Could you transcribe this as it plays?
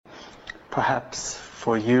perhaps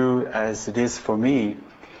for you as it is for me,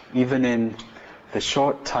 even in the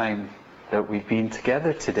short time that we've been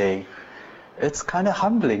together today, it's kind of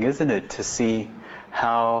humbling, isn't it, to see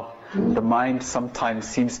how the mind sometimes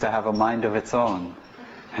seems to have a mind of its own.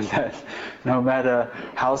 And that no matter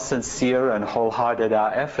how sincere and wholehearted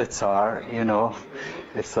our efforts are,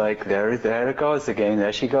 it's like, there it goes again,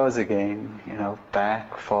 there she goes again,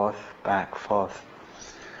 back, forth, back, forth.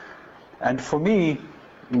 And for me,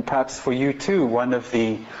 and perhaps for you too, one of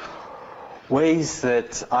the ways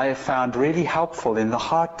that I have found really helpful in the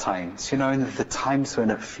hard times, in the times when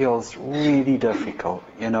it feels really difficult,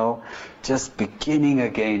 just beginning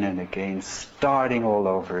again and again, starting all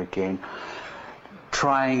over again,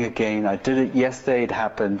 trying again. I did it yesterday, it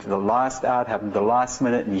happened the last hour, it happened the last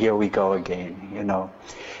minute, and here we go again,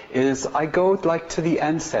 is I go to the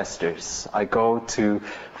ancestors. I go to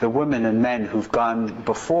the women and men who've gone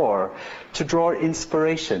before to draw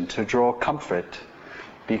inspiration, to draw comfort,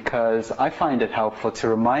 because I find it helpful to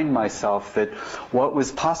remind myself that what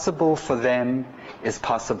was possible for them is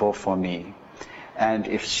possible for me. And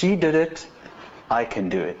if she did it, I can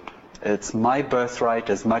do it. It's my birthright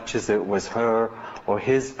as much as it was her or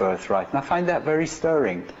his birthright. And I find that very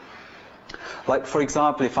stirring. Like, for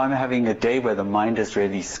example, if I'm having a day where the mind is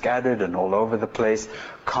really scattered and all over the place,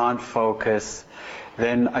 can't focus,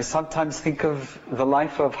 then I sometimes think of the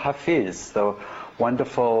life of Hafiz, the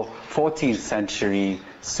wonderful 14th century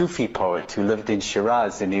Sufi poet who lived in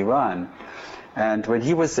Shiraz in Iran. And when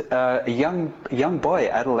he was a young boy,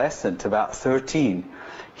 adolescent, about 13,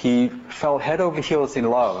 he fell head over heels in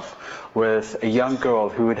love with a young girl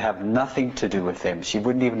who would have nothing to do with him. She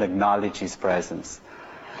wouldn't even acknowledge his presence.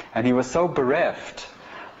 And he was so bereft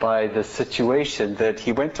by the situation that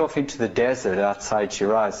he went off into the desert outside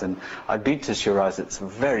Shiraz. And I've been to Shiraz, it's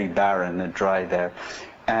very barren and dry there.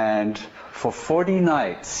 And for 40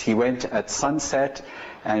 nights he went at sunset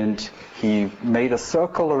and he made a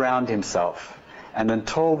circle around himself. And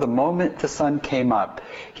until the moment the sun came up,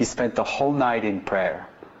 he spent the whole night in prayer,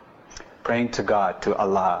 praying to God, to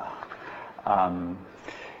Allah.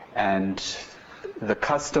 And the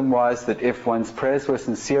custom was that if one's prayers were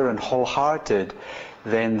sincere and wholehearted,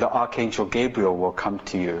 then the Archangel Gabriel will come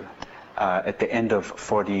to you at the end of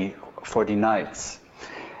 40 nights.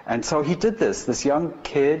 And so he did this young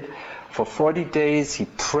kid, for 40 days, he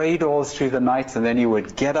prayed all through the nights, and then he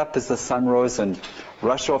would get up as the sun rose and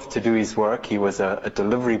rush off to do his work. He was a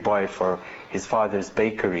delivery boy for his father's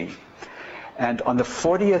bakery. And on the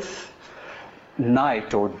 40th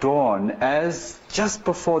night or dawn, as just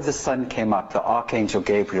before the sun came up, the Archangel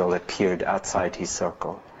Gabriel appeared outside his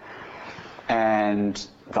circle. And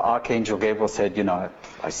the Archangel Gabriel said,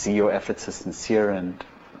 I see your efforts are sincere and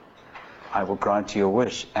I will grant you a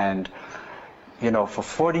wish. And for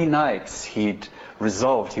 40 nights he'd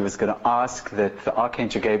resolved he was going to ask that the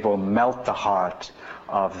Archangel Gabriel melt the heart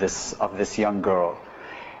of this young girl.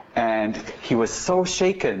 And he was so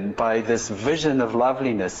shaken by this vision of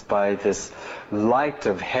loveliness, by this light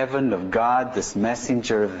of heaven, of God, this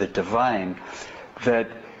messenger of the divine, that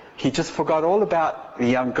he just forgot all about the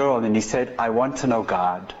young girl and he said, I want to know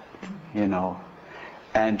God,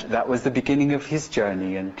 And that was the beginning of his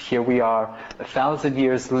journey. And here we are 1,000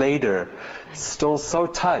 years later, still so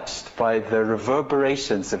touched by the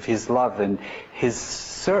reverberations of his love and his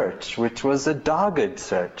search, which was a dogged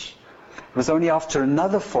search. It was only after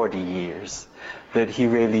another 40 years that he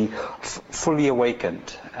really fully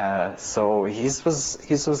awakened. So his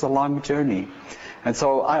was a long journey. And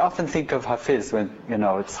so I often think of Hafiz when,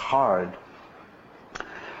 it's hard.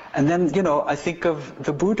 And then, I think of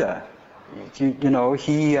the Buddha. I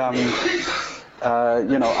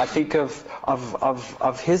think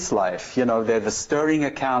of his life. They're the stirring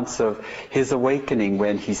accounts of his awakening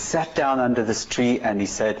when he sat down under this tree and he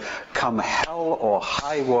said, come hell or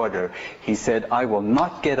high water, he said, I will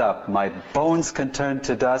not get up. My bones can turn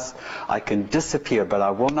to dust. I can disappear, but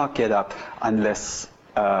I will not get up unless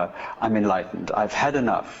I'm enlightened. I've had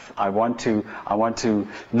enough. I want to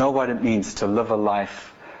know what it means to live a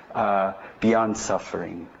life beyond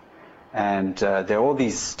suffering. And there are all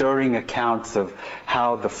these stirring accounts of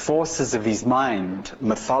how the forces of his mind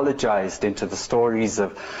mythologized into the stories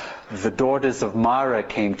of the daughters of Mara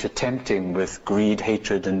came to tempt him with greed,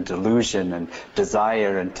 hatred, and delusion, and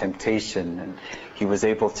desire and temptation. And he was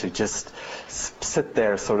able to just sit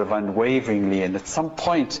there sort of unwaveringly. And at some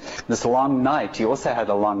point, this long night, he also had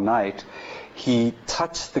a long night, he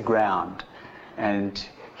touched the ground and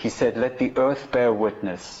he said, let the earth bear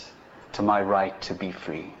witness to my right to be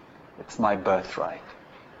free. It's my birthright.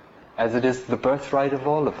 as it is the birthright of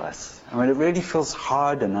all of us. And when it really feels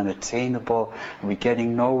hard and unattainable and we're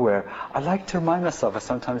getting nowhere, I like to remind myself, I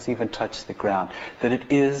sometimes even touch the ground, that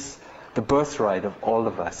it is the birthright of all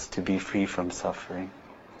of us to be free from suffering.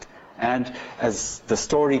 And as the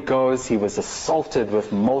story goes, he was assaulted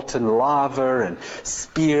with molten lava and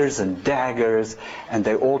spears and daggers, and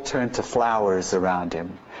they all turned to flowers around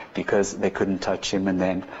him because they couldn't touch him. And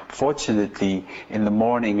then, fortunately, in the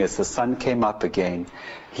morning, as the sun came up again,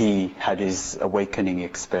 he had his awakening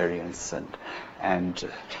experience. And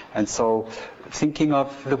so, thinking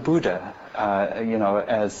of the Buddha,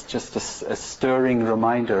 as just a stirring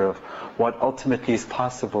reminder of what ultimately is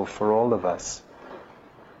possible for all of us.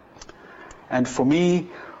 And for me,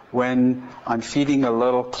 when I'm feeling a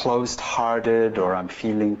little closed-hearted, or I'm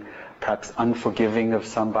feeling perhaps unforgiving of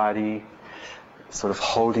somebody, sort of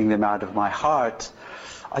holding them out of my heart,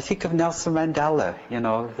 I think of Nelson Mandela,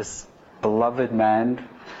 this beloved man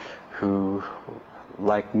who,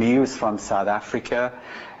 like me, was from South Africa,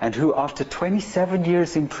 and who, after 27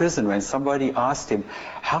 years in prison, when somebody asked him,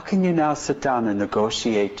 how can you now sit down and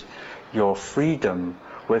negotiate your freedom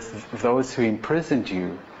with those who imprisoned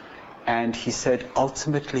you? And he said,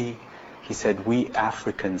 ultimately, we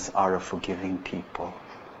Africans are a forgiving people.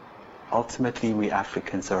 Ultimately, we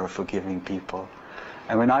Africans are a forgiving people.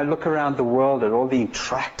 And when I look around the world at all the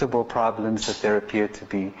intractable problems that there appear to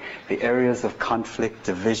be, the areas of conflict,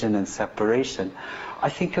 division, and separation, I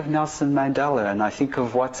think of Nelson Mandela, and I think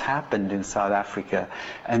of what's happened in South Africa,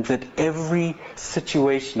 and that every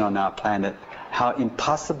situation on our planet, how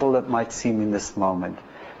impossible it might seem in this moment,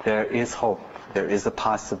 there is hope. There is a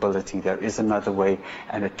possibility, there is another way,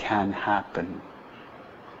 and it can happen.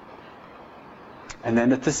 And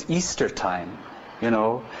then at this Easter time,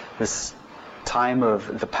 this time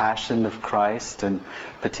of the Passion of Christ, and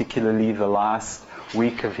particularly the last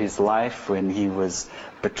week of his life when he was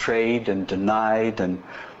betrayed and denied and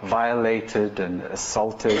violated and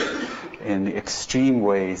assaulted in extreme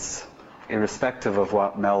ways, irrespective of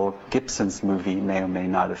what Mel Gibson's movie may or may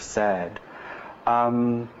not have said.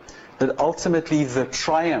 But ultimately the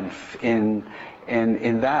triumph in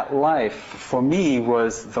that life, for me,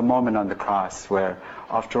 was the moment on the cross where,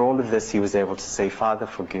 after all of this, he was able to say, Father,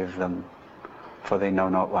 forgive them, for they know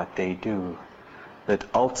not what they do. That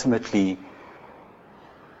ultimately,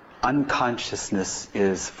 unconsciousness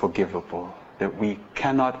is forgivable. That we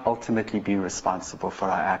cannot ultimately be responsible for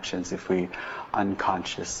our actions if we're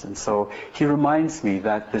unconscious. And so he reminds me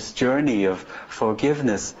that this journey of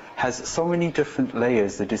forgiveness has so many different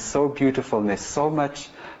layers. It is so beautiful, and there's so much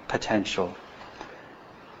potential.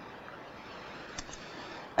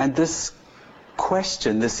 And this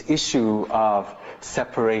question, this issue of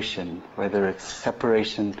separation, whether it's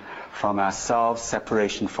separation from ourselves,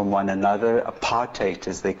 separation from one another, apartheid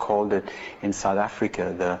as they called it in South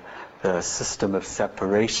Africa, the system of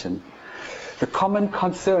separation. The common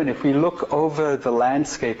concern, if we look over the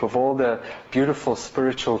landscape of all the beautiful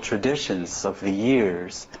spiritual traditions of the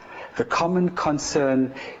years, the common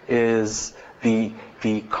concern is the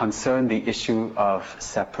issue of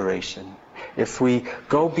separation. If we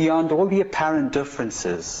go beyond all the apparent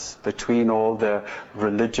differences between all the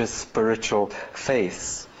religious, spiritual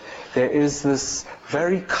faiths, there is this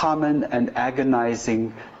very common and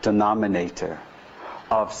agonizing denominator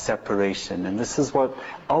of separation. And this is what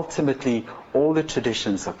ultimately all the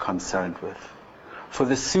traditions are concerned with. For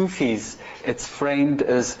the Sufis, it's framed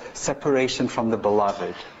as separation from the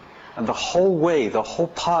beloved. And the whole way, the whole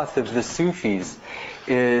path of the Sufis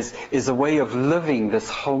is a way of living this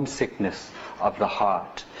homesickness of the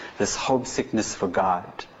heart, this homesickness for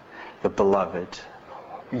God, the beloved,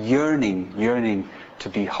 yearning to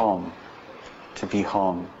be home,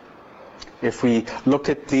 If we look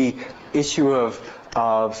at the issue of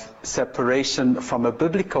separation from a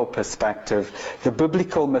biblical perspective, the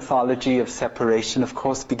biblical mythology of separation, of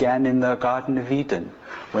course, began in the Garden of Eden,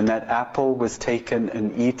 when that apple was taken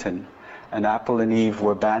and eaten. And Adam and Eve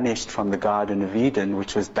were banished from the Garden of Eden,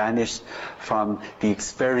 which was banished from the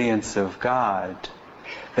experience of God.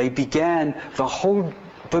 They began the whole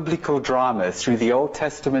biblical drama through the Old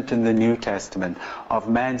Testament and the New Testament of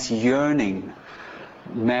man's yearning,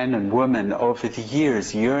 men and women over the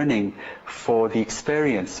years yearning for the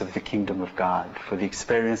experience of the kingdom of God, for the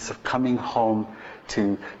experience of coming home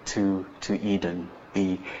to Eden,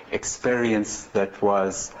 the experience that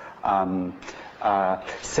was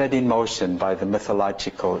set in motion by the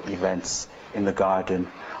mythological events in the Garden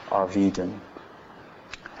of Eden.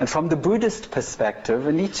 And from the Buddhist perspective,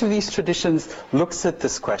 and each of these traditions looks at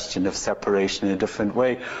this question of separation in a different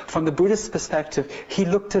way. From the Buddhist perspective, he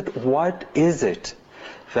looked at what is it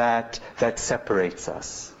that separates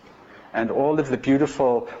us. and all of the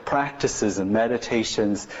beautiful practices and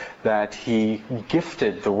meditations that he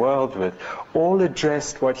gifted the world with, all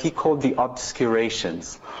addressed what he called the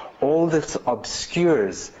obscurations, all that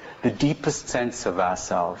obscures the deepest sense of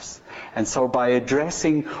ourselves. And so by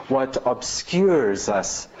addressing what obscures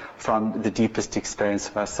us from the deepest experience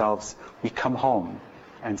of ourselves, we come home.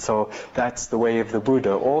 And so that's the way of the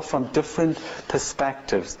Buddha, all from different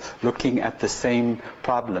perspectives, looking at the same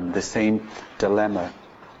problem, the same dilemma,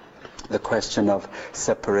 the question of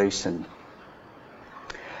separation.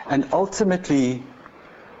 And ultimately,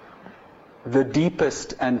 the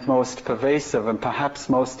deepest and most pervasive and perhaps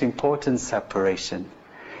most important separation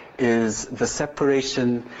is the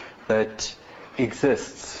separation that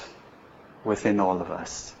exists within all of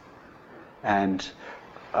us. And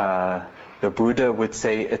the Buddha would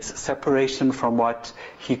say it's separation from what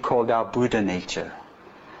he called our Buddha nature.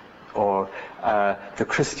 Or the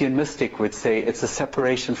Christian mystic would say it's a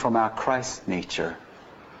separation from our Christ nature.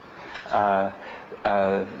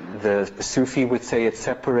 The Sufi would say it's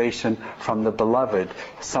separation from the beloved.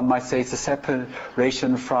 Some might say it's a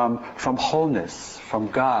separation from wholeness, from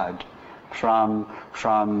God, from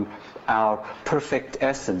our perfect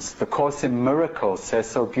essence. The Course in Miracles says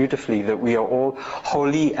so beautifully that we are all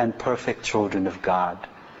holy and perfect children of God.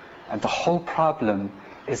 And the whole problem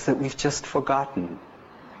is that we've just forgotten.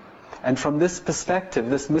 And from this perspective,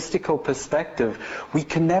 this mystical perspective, we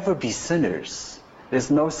can never be sinners. There's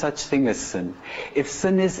no such thing as sin. If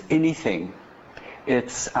sin is anything,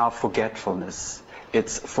 it's our forgetfulness.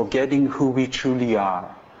 It's forgetting who we truly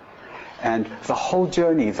are. And the whole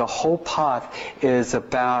journey, the whole path is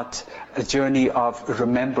about a journey of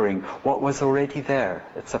remembering what was already there.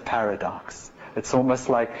 It's a paradox. It's almost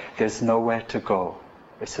like there's nowhere to go.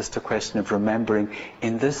 It's just a question of remembering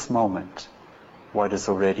in this moment what is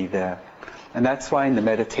already there. And that's why in the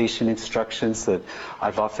meditation instructions that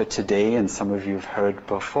I've offered today, and some of you have heard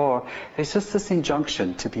before, there's just this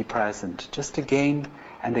injunction to be present, just again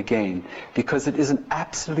and again, because it is an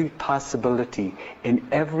absolute possibility in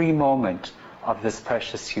every moment of this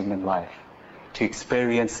precious human life to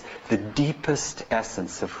experience the deepest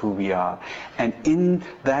essence of who we are. And in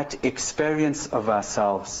that experience of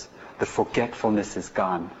ourselves, the forgetfulness is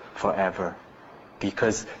gone forever.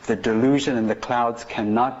 Because the delusion and the clouds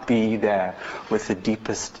cannot be there with the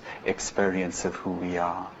deepest experience of who we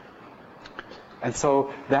are. And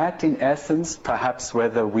so that, in essence, perhaps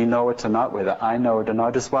whether we know it or not, whether I know it or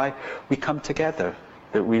not, is why we come together.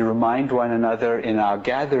 That we remind one another in our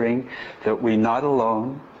gathering that we're not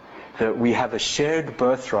alone, that we have a shared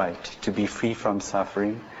birthright to be free from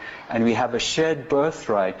suffering, and we have a shared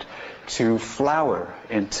birthright to flower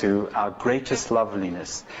into our greatest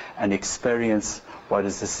loveliness and experience what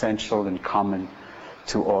is essential and common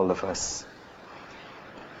to all of us.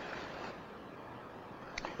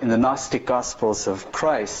 In the Gnostic Gospels of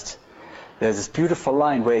Christ, there's this beautiful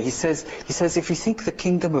line where he says, if you think the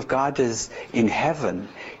kingdom of God is in heaven,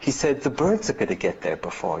 he said, the birds are going to get there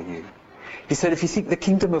before you. He said, if you think the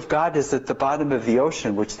kingdom of God is at the bottom of the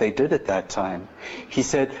ocean, which they did at that time, he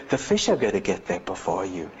said, the fish are going to get there before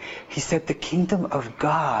you. He said, the kingdom of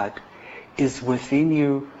God is within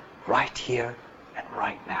you right here and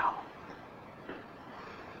right now.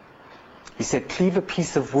 He said, cleave a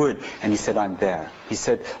piece of wood, and he said, I'm there. He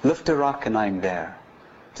said, lift a rock, and I'm there.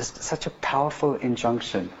 Just such a powerful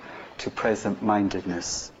injunction to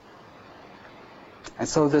present-mindedness. And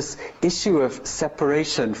so this issue of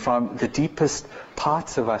separation from the deepest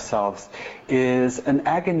parts of ourselves is an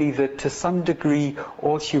agony that to some degree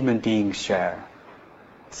all human beings share.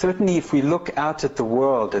 Certainly if we look out at the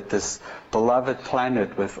world, at this beloved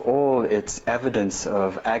planet with all its evidence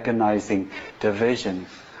of agonizing division,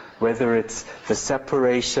 whether it's the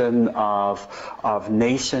separation of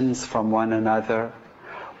nations from one another,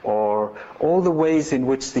 or all the ways in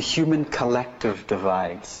which the human collective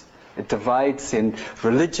divides. It divides in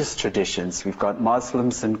religious traditions. We've got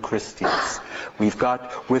Muslims and Christians. We've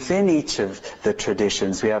got within each of the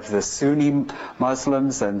traditions, we have the Sunni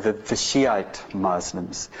Muslims and the Shiite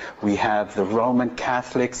Muslims. We have the Roman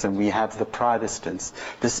Catholics and we have the Protestants.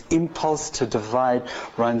 This impulse to divide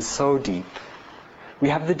runs so deep. We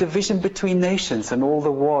have the division between nations and all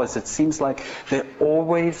the wars. It seems like there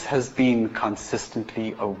always has been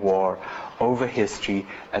consistently a war over history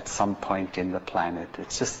at some point in the planet.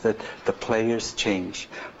 It's just that the players change,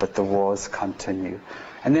 but the wars continue.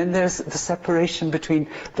 And then there's the separation between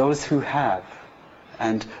those who have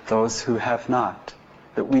and those who have not.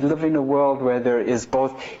 That we live in a world where there is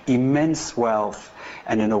both immense wealth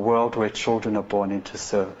and in a world where children are born into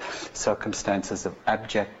circumstances of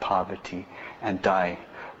abject poverty and die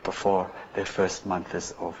before their first month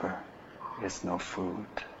is over. There's no food.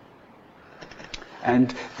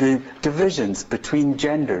 and the divisions between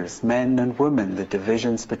genders, men and women, the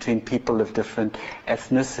divisions between people of different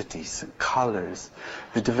ethnicities and colors,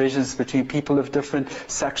 the divisions between people of different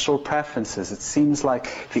sexual preferences. It seems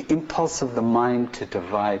like the impulse of the mind to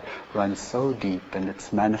divide runs so deep, and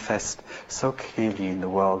it's manifest so clearly in the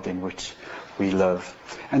world in which we live.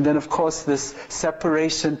 And then, of course, this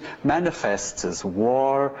separation manifests as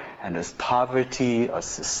war and as poverty, as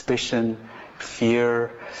suspicion,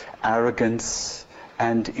 fear, arrogance,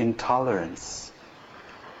 and intolerance.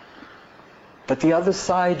 But the other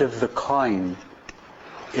side of the coin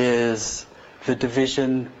is the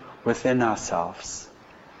division within ourselves.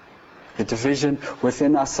 The division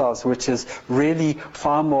within ourselves, which is really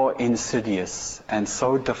far more insidious and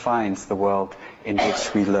so defines the world in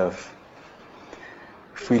which we live.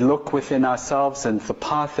 If we look within ourselves, and the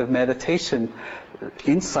path of meditation,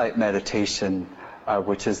 insight meditation,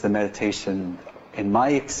 which is the meditation in my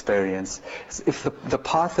experience, if the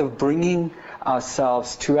path of bringing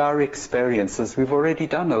ourselves to our experiences, we've already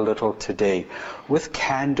done a little today, with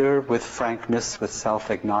candor, with frankness, with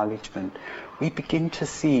self-acknowledgement, we begin to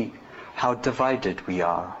see how divided we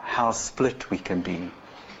are, how split we can be,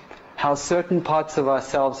 how certain parts of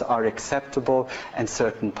ourselves are acceptable and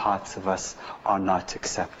certain parts of us are not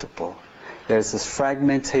acceptable. There's this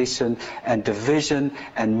fragmentation and division,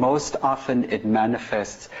 and most often it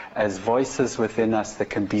manifests as voices within us that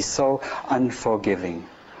can be so unforgiving.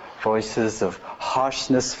 Voices of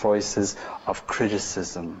harshness, voices of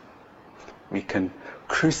criticism. We can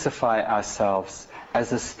crucify ourselves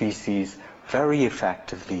as a species very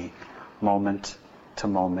effectively, moment to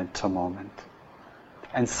moment to moment.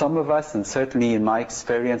 And some of us, and certainly in my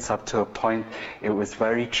experience up to a point, it was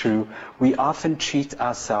very true, we often treat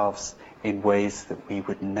ourselves in ways that we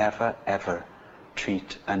would never, ever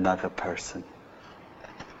treat another person.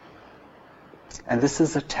 And this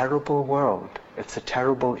is a terrible world. It's a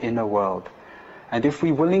terrible inner world. And if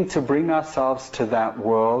we're willing to bring ourselves to that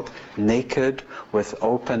world naked, with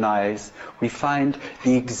open eyes, we find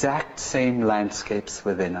the exact same landscapes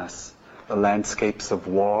within us. The landscapes of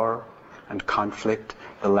war and conflict,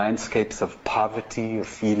 the landscapes of poverty, of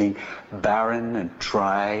feeling barren and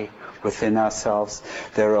dry within ourselves.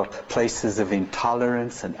 There are places of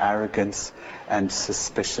intolerance and arrogance and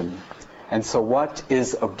suspicion. And so what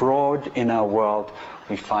is abroad in our world,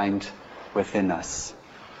 we find within us.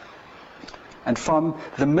 And from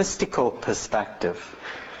the mystical perspective,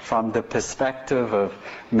 from the perspective of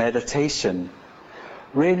meditation,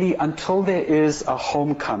 really until there is a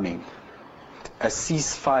homecoming, a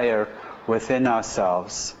ceasefire within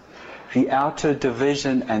ourselves, the outer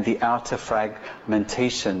division and the outer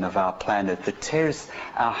fragmentation of our planet that tears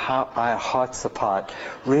our hearts apart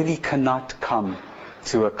really cannot come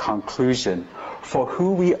to a conclusion. For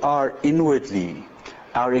who we are inwardly,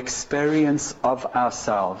 our experience of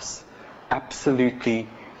ourselves absolutely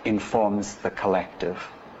informs the collective.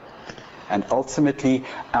 And ultimately,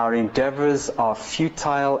 our endeavors are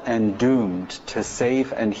futile and doomed to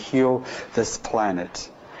save and heal this planet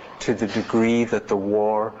to the degree that the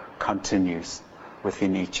war continues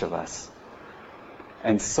within each of us.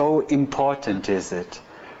 And so important is it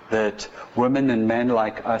that women and men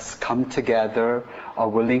like us come together, are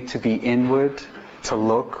willing to be inward, to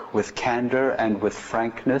look with candor and with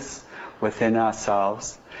frankness within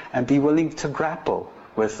ourselves, and be willing to grapple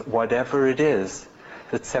with whatever it is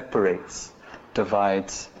that separates,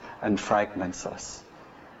 divides, and fragments us.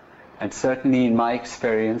 And certainly in my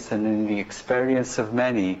experience and in the experience of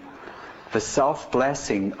many, the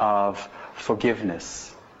self-blessing of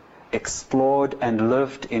forgiveness, explored and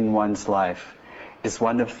lived in one's life, is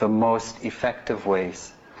one of the most effective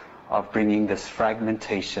ways of bringing this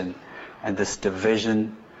fragmentation and this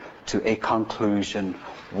division to a conclusion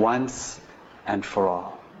once and for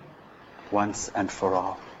all. Once and for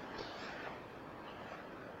all.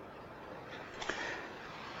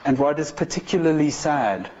 And what is particularly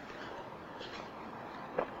sad,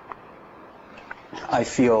 I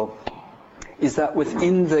feel, is that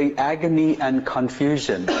within the agony and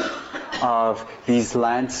confusion of these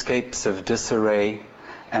landscapes of disarray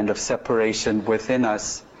and of separation within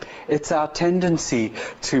us, it's our tendency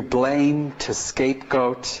to blame, to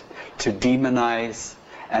scapegoat, to demonize,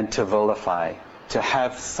 and to vilify. To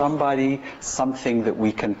have somebody, something that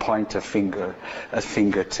we can point a finger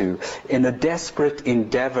to, in a desperate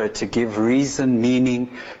endeavor to give reason,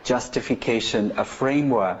 meaning, justification, a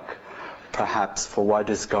framework, perhaps, for what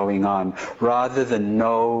is going on, rather than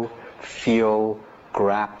know, feel,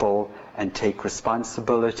 grapple, and take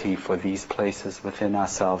responsibility for these places within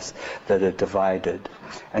ourselves that are divided.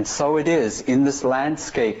 And so it is in this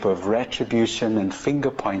landscape of retribution and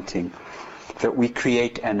finger pointing that we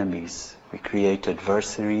create enemies. we create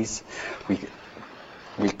adversaries,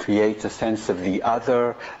 we create a sense of the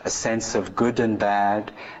other, a sense of good and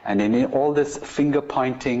bad, and in all this finger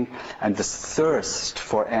pointing and this thirst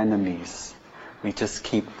for enemies, we just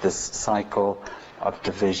keep this cycle of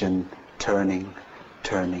division turning,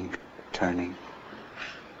 turning, turning.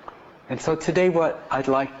 And so today what I'd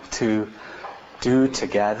like to do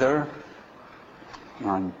together,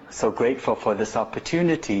 I'm so grateful for this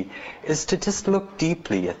opportunity, is to just look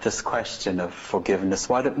deeply at this question of forgiveness,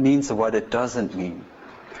 what it means and what it doesn't mean.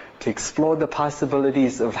 To explore the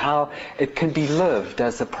possibilities of how it can be lived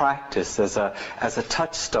as a practice, as a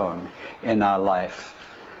touchstone in our life,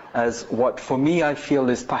 as what for me I feel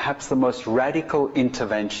is perhaps the most radical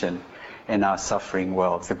intervention in our suffering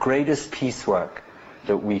world. The greatest piecework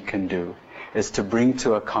that we can do is to bring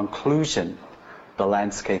to a conclusion the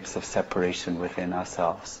landscapes of separation within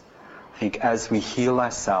ourselves. I think as we heal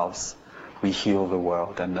ourselves, we heal the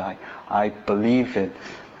world. And I believe in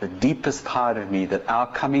the deepest part of me that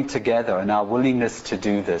our coming together and our willingness to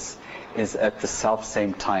do this is at the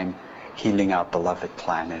self-same time healing our beloved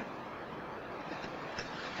planet.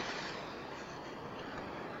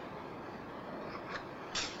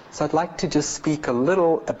 So I'd like to just speak a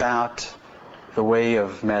little about the way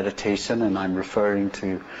of meditation, and I'm referring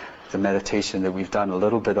to the meditation that we've done a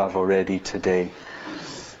little bit of already today.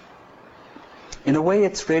 In a way,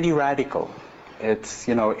 it's really radical. It's,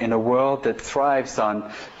 in a world that thrives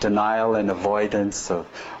on denial and avoidance,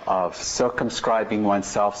 of circumscribing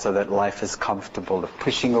oneself so that life is comfortable, of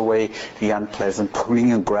pushing away the unpleasant,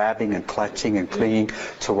 pulling and grabbing and clutching and clinging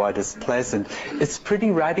to what is pleasant. It's pretty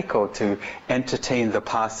radical to entertain the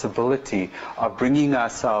possibility of bringing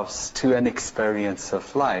ourselves to an experience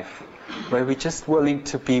of life where we're just willing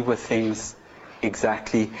to be with things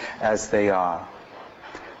exactly as they are.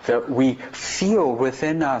 That we feel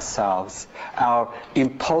within ourselves our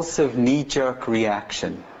impulsive knee-jerk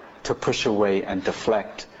reaction to push away and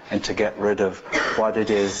deflect and to get rid of what it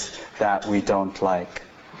is that we don't like.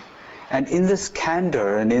 And in this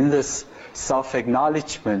candor and in this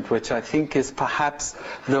self-acknowledgement, which I think is perhaps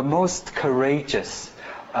the most courageous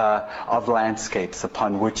of landscapes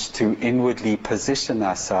upon which to inwardly position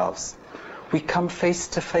ourselves, we come face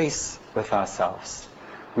to face with ourselves.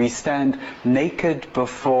 We stand naked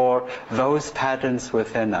before those patterns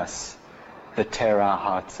within us that tear our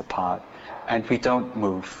hearts apart. And we don't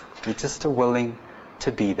move. We just are willing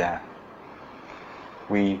to be there.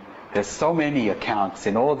 There's so many accounts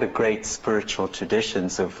in all the great spiritual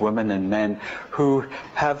traditions of women and men who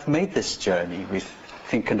have made this journey. We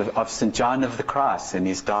think of St. John of the Cross in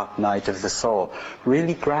his dark night of the soul,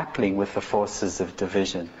 really grappling with the forces of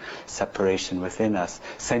division, separation within us.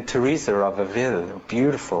 St. Teresa of Avila,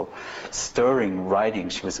 beautiful, stirring writing.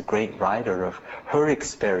 She was a great writer of her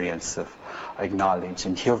experience of acknowledge.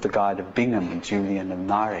 And Hildegard of Bingen and Julian of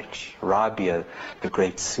Norwich, Rabia, the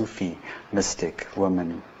great Sufi mystic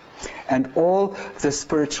woman. And all the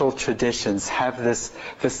spiritual traditions have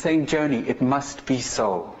the same journey. It must be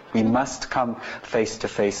so. We must come face to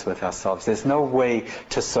face with ourselves. There's no way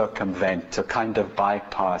to circumvent, to kind of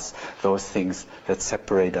bypass those things that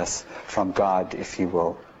separate us from God, if you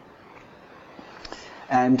will.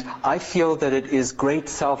 And I feel that it is great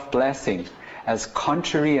self-blessing, as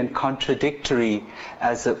contrary and contradictory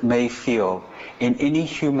as it may feel in any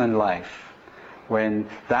human life, when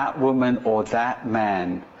that woman or that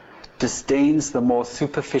man disdains the more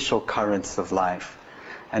superficial currents of life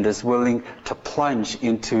and is willing to plunge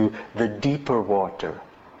into the deeper water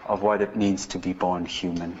of what it means to be born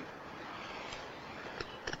human.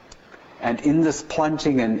 And in this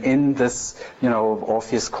plunging and in this,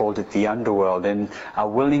 Orpheus called it the underworld, in our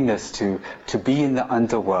willingness to be in the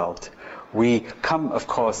underworld, we come, of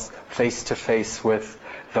course, face to face with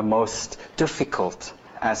the most difficult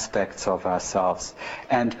aspects of ourselves.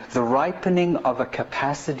 And the ripening of a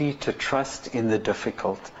capacity to trust in the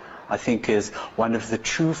difficult, I think, is one of the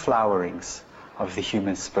true flowerings of the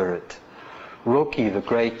human spirit. Rilke, the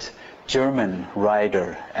great German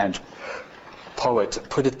writer and poet,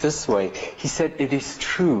 put it this way. He said, "It is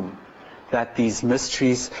true that these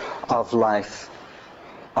mysteries of life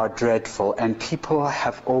are dreadful, and people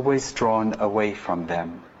have always drawn away from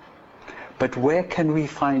them. But where can we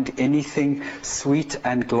find anything sweet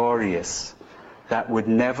and glorious that would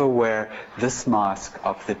never wear this mask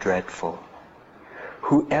of the dreadful?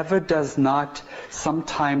 Whoever does not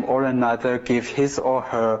sometime or another give his or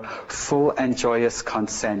her full and joyous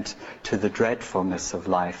consent to the dreadfulness of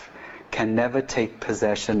life can never take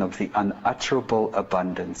possession of the unutterable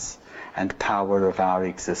abundance and power of our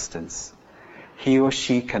existence. He or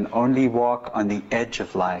she can only walk on the edge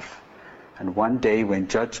of life, and one day when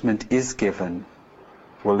judgment is given,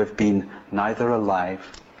 will have been neither alive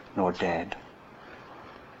nor dead.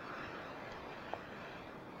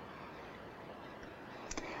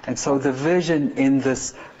 And so the vision in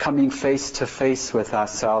this coming face to face with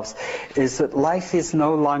ourselves is that life is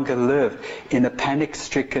no longer lived in a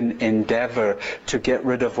panic-stricken endeavor to get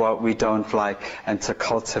rid of what we don't like and to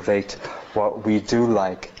cultivate what we do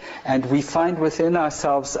like. And we find within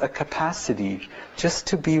ourselves a capacity just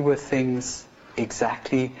to be with things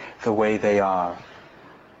exactly the way they are.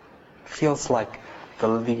 Feels like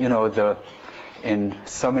in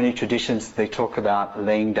so many traditions they talk about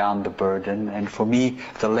laying down the burden, and for me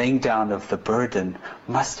the laying down of the burden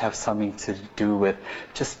must have something to do with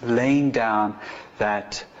just laying down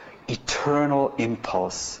that eternal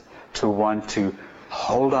impulse to want to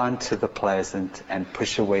hold on to the pleasant and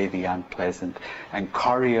push away the unpleasant and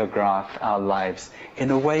choreograph our lives in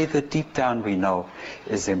a way that deep down we know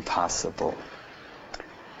is impossible.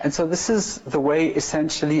 And so this is the way,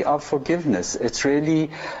 essentially, of forgiveness. It's really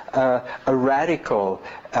a radical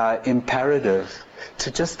imperative to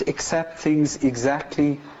just accept things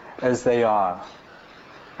exactly as they are.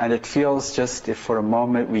 And it feels just, if for a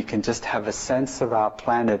moment we can just have a sense of our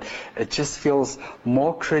planet, it just feels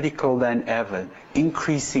more critical than ever,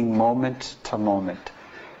 increasing moment to moment.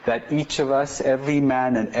 That each of us, every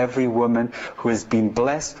man and every woman who has been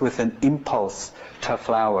blessed with an impulse to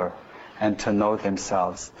flower and to know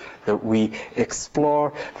themselves, that we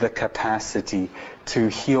explore the capacity to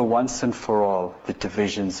heal once and for all the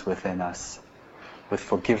divisions within us, with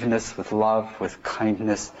forgiveness, with love, with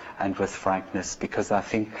kindness, and with frankness, because I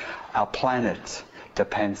think our planet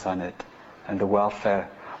depends on it, and the welfare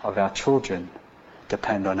of our children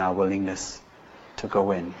depend on our willingness to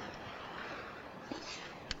go in.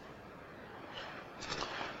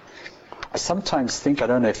 I sometimes think, I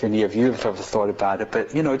don't know if any of you have ever thought about it,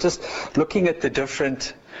 but just looking at the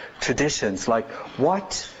different traditions, like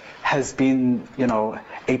what has been,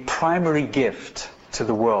 a primary gift to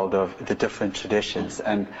the world of the different traditions.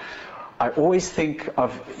 And I always think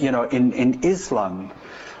of, in Islam,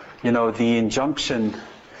 the injunction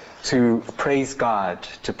to praise God,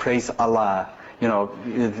 to praise Allah. I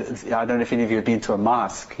don't know if any of you have been to a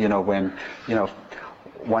mosque, when,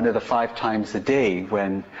 one of the 5 times a day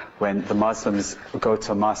when the Muslims go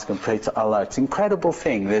to a mosque and pray to Allah. It's an incredible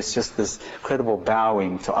thing. There's just this incredible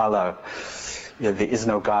bowing to Allah. There is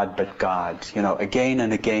no God but God, again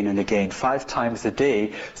and again and again, 5 times a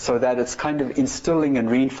day, so that it's kind of instilling and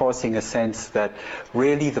reinforcing a sense that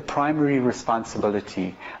really the primary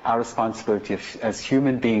responsibility, our responsibility as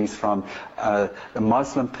human beings from a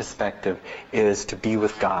Muslim perspective, is to be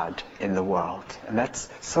with God in the world. And that's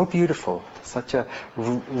so beautiful, such a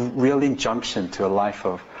real injunction to a life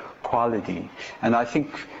of quality. And I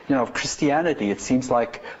think, of Christianity, it seems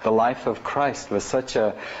like the life of Christ was such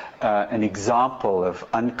an example of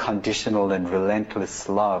unconditional and relentless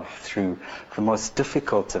love through the most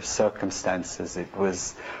difficult of circumstances. It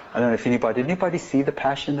was, I don't know if did anybody see The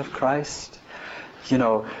Passion of Christ?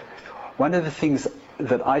 One of the things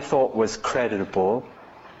that I thought was creditable,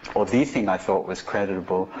 or the thing I thought was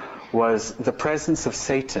creditable, was the presence of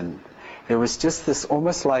Satan. There was just this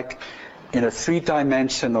almost like, in a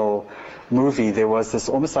 3-dimensional movie, there was this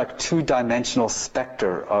almost like 2-dimensional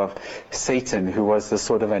specter of Satan, who was this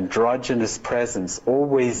sort of androgynous presence,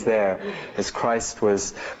 always there as Christ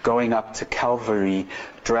was going up to Calvary,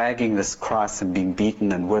 dragging this cross and being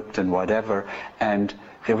beaten and whipped and whatever. And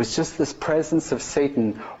there was just this presence of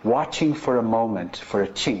Satan watching for a moment, for a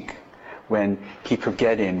chink, when he could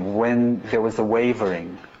get in, when there was a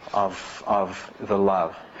wavering of the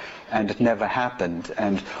love. And it never happened.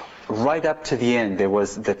 And right up to the end, there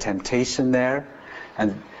was the temptation there,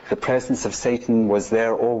 and the presence of Satan was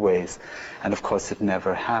there always. And of course, it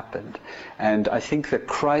never happened. And I think that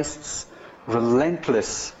Christ's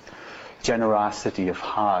relentless generosity of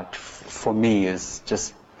heart, for me, is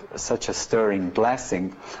just such a stirring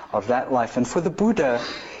blessing of that life. And for the Buddha,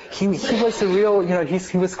 he was a real,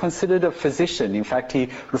 he was considered a physician. In fact, he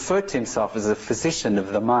referred to himself as a physician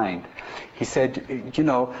of the mind. He said,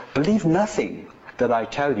 believe nothing that I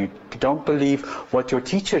tell you. Don't believe what your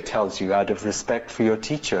teacher tells you out of respect for your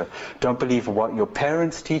teacher. Don't believe what your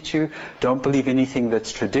parents teach you. Don't believe anything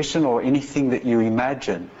that's traditional or anything that you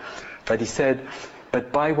imagine. But he said,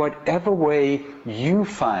 but by whatever way you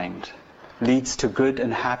find leads to good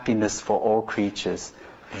and happiness for all creatures,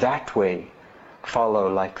 that way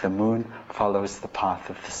follow like the moon follows the path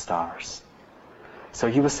of the stars. So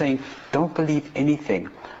he was saying, don't believe anything,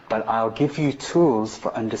 but I'll give you tools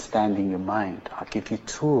for understanding your mind. I'll give you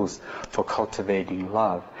tools for cultivating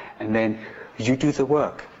love. And then you do the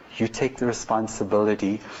work. You take the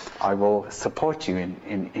responsibility. I will support you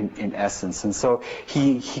in essence. And so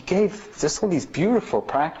he gave just all these beautiful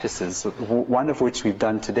practices, one of which we've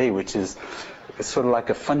done today, which is sort of like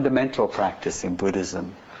a fundamental practice in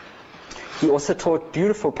Buddhism. He also taught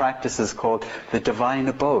beautiful practices called the divine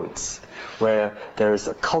abodes, where there is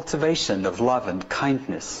a cultivation of love and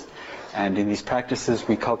kindness. And in these practices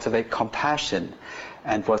we cultivate compassion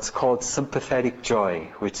and what's called sympathetic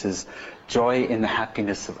joy, which is joy in the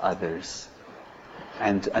happiness of others.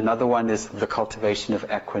 And another one is the cultivation of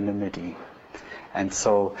equanimity. And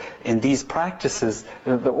so in these practices,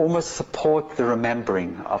 they almost support the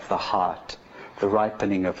remembering of the heart, the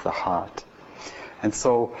ripening of the heart. And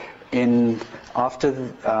so after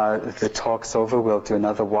the talk's over, we'll do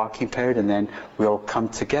another walking period, and then we'll come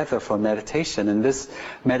together for meditation. And this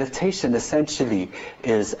meditation essentially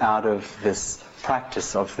is out of this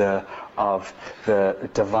practice of the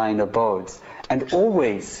divine abodes. And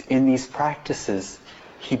always in these practices,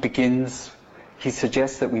 he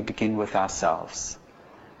suggests that we begin with ourselves.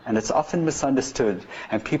 And it's often misunderstood.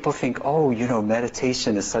 And people think,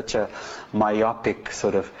 meditation is such a myopic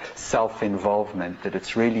sort of self-involvement, that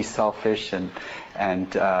it's really selfish and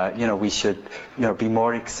we should, be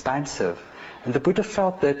more expansive. And the Buddha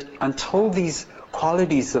felt that until these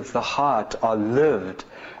qualities of the heart are lived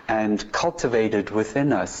and cultivated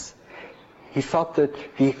within us, he felt that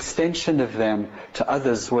the extension of them to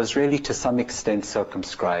others was really to some extent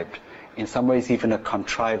circumscribed. In some ways even a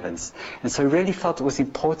contrivance. And so he really felt it was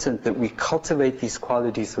important that we cultivate these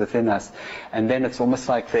qualities within us, and then it's almost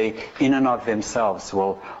like they, in and of themselves,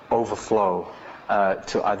 will overflow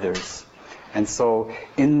to others. And so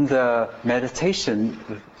in the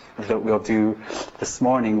meditation that we'll do this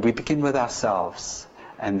morning, we begin with ourselves,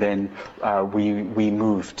 and then we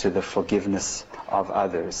move to the forgiveness of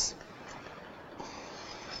others.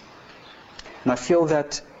 And I feel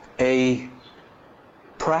that a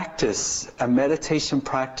meditation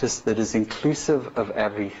practice that is inclusive of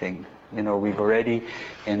everything. We've already,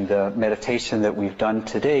 in the meditation that we've done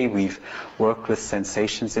today, we've worked with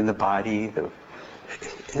sensations in the body.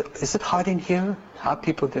 Is it hot in here? How are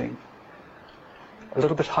people doing? A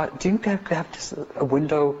little bit hot. Do you have just a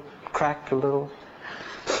window cracked a little?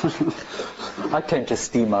 I tend to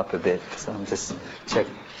steam up a bit, so I'm just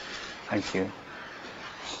checking. Thank you.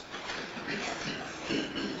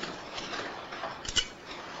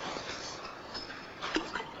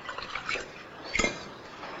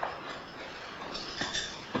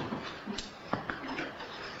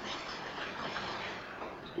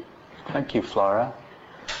 Thank you, Flora.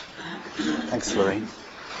 Thanks, Lorraine.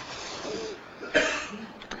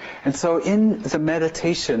 And so in the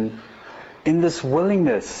meditation, in this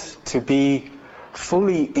willingness to be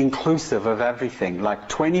fully inclusive of everything, like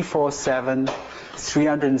 24/7,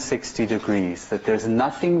 360 degrees, that there's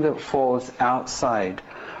nothing that falls outside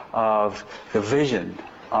of the vision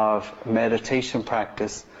of meditation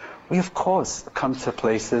practice, we of course come to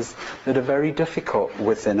places that are very difficult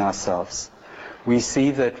within ourselves. We see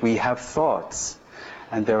that we have thoughts,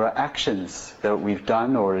 and there are actions that we've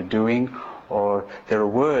done or are doing, or there are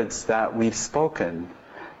words that we've spoken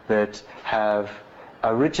that have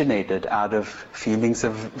originated out of feelings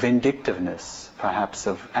of vindictiveness, perhaps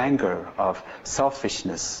of anger, of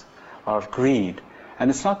selfishness, of greed. And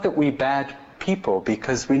it's not that we're bad people,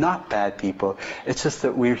 because we're not bad people. It's just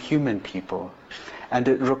that we're human people. And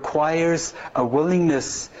it requires a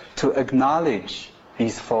willingness to acknowledge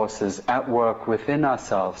these forces at work within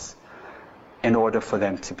ourselves in order for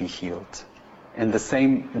them to be healed. In the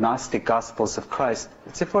same Gnostic Gospels of Christ,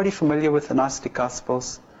 is everybody familiar with the Gnostic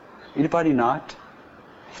Gospels? Anybody not?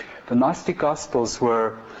 The Gnostic Gospels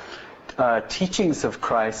were teachings of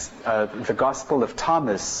Christ. The Gospel of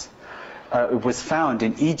Thomas was found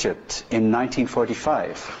in Egypt in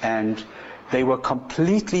 1945, and they were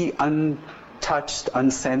completely untouched,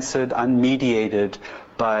 uncensored, unmediated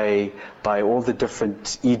by all the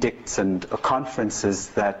different edicts and conferences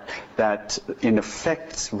that in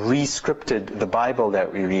effect re-scripted the Bible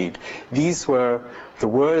that we read. These were the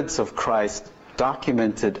words of Christ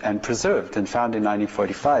documented and preserved and found in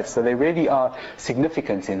 1945. So they really are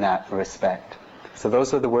significant in that respect. So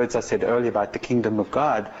those are the words I said earlier about the kingdom of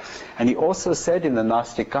God. And he also said in the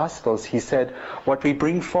Gnostic Gospels, he said, what we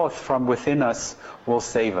bring forth from within us will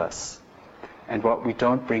save us. And what we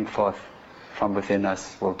don't bring forth from within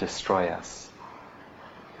us will destroy us.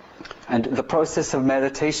 And the process of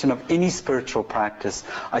meditation, of any spiritual practice,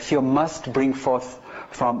 I feel must bring forth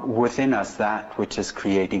from within us that which is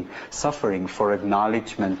creating suffering, for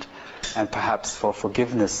acknowledgement and perhaps for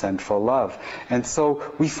forgiveness and for love. And so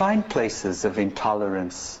we find places of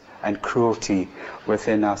intolerance and cruelty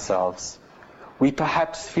within ourselves. We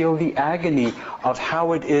perhaps feel the agony of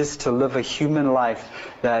how it is to live a human life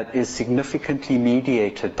that is significantly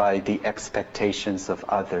mediated by the expectations of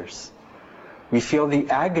others. We feel the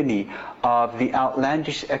agony of the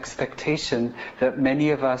outlandish expectation that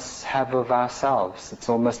many of us have of ourselves. It's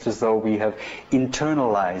almost as though we have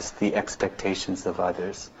internalized the expectations of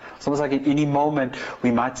others. It's almost like at any moment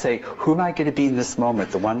we might say, who am I going to be in this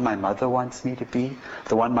moment? The one my mother wants me to be?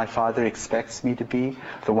 The one my father expects me to be?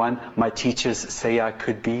 The one my teachers say I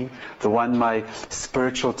could be? The one my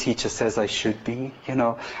spiritual teacher says I should be? You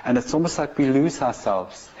know, and it's almost like we lose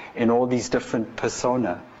ourselves in all these different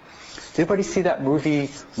persona. Did anybody see that movie,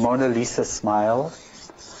 Mona Lisa Smile?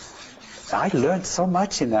 I learned so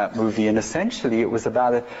much in that movie, and essentially it was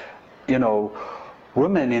about a,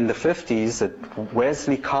 women in the 50s at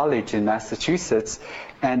Wesley College in Massachusetts,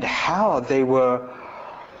 and how they were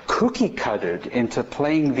cookie-cuttered into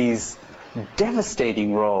playing these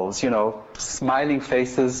devastating roles, smiling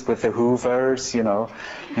faces with the Hoovers,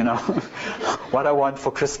 what I want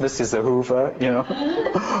for Christmas is a Hoover,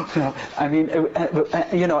 I mean,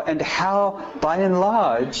 and how, by and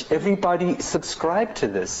large, everybody subscribed to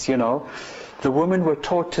this, The women were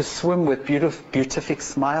taught to swim with beatific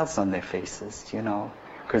smiles on their faces,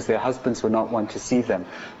 because their husbands would not want to see them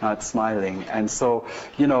not smiling. And so,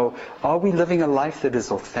 are we living a life that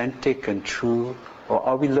is authentic and true? Or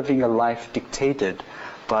are we living a life dictated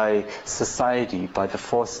by society, by the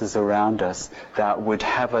forces around us that would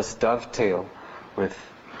have us dovetail with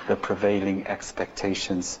the prevailing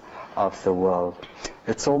expectations of the world?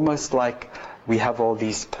 It's almost like we have all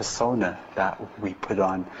these persona that we put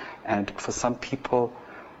on, and for some people,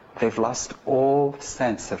 they've lost all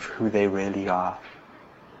sense of who they really are.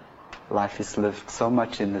 Life is lived so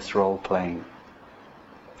much in this role-playing.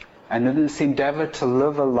 And in this endeavor to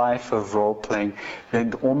live a life of role-playing,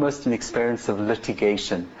 then almost an experience of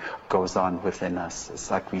litigation goes on within us. It's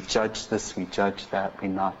like we judge this, we judge that, we're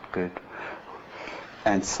not good,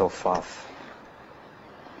 and so forth.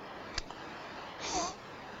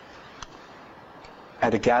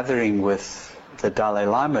 At a gathering with the Dalai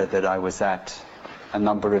Lama that I was at a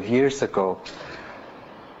number of years ago,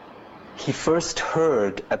 he first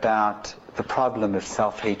heard about the problem of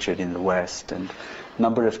self-hatred in the West, and a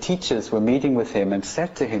number of teachers were meeting with him and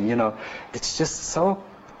said to him, it's just so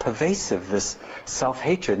pervasive, this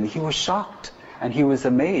self-hatred. And he was shocked and he was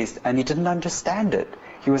amazed and he didn't understand it.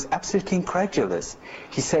 He was absolutely incredulous.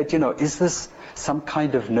 He said, is this some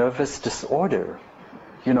kind of nervous disorder?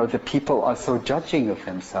 The people are so judging of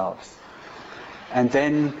themselves. And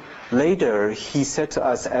then later he said to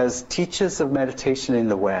us, as teachers of meditation in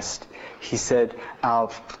the West, he said, our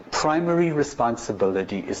primary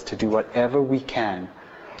responsibility is to do whatever we can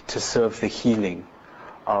to serve the healing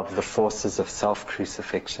of the forces of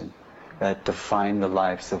self-crucifixion that define the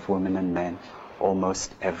lives of women and men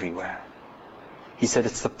almost everywhere. He said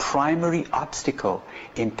it's the primary obstacle,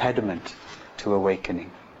 impediment to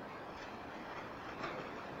awakening.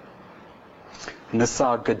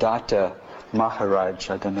 Nisargadatta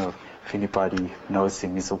Maharaj, I don't know if anybody knows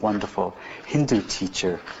him, he's a wonderful Hindu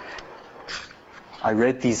teacher. I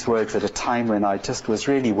read these words at a time when I just was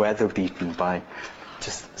really weather-beaten by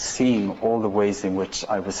just seeing all the ways in which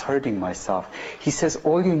I was hurting myself. He says,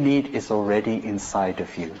 all you need is already inside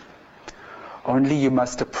of you. Only you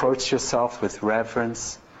must approach yourself with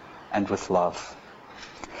reverence and with love.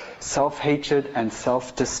 Self-hatred and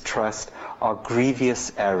self-distrust are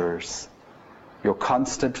grievous errors. Your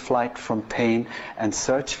constant flight from pain and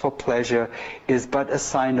search for pleasure is but a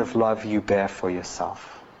sign of love you bear for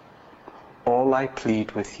yourself. All I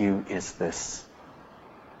plead with you is this: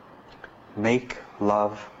 make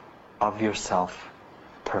love of yourself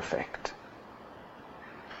perfect.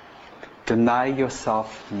 Deny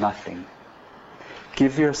yourself nothing.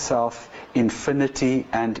 Give yourself infinity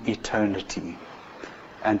and eternity,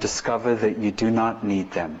 and discover that you do not need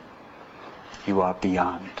them. You are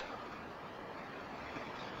beyond.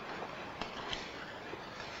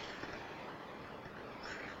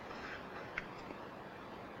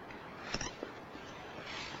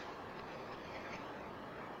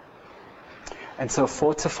 And so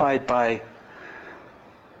fortified by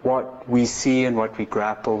what we see and what we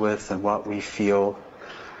grapple with and what we feel,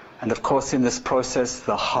 and of course in this process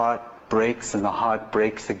the heart breaks and the heart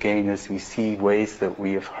breaks again as we see ways that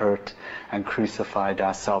we have hurt and crucified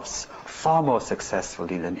ourselves far more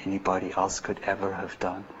successfully than anybody else could ever have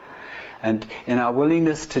done. And in our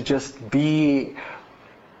willingness to just be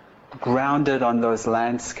grounded on those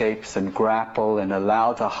landscapes and grapple and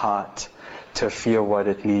allow the heart to feel what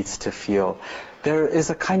it needs to feel. There is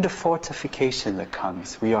a kind of fortification that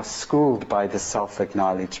comes. We are schooled by the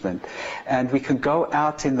self-acknowledgement. And we can go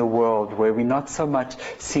out in the world where we're not so much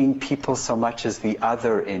seeing people so much as the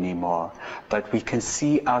other anymore, but we can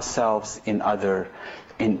see ourselves in others.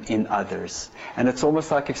 And it's almost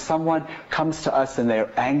like if someone comes to us and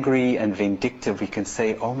they're angry and vindictive, we can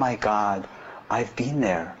say, oh my God, I've been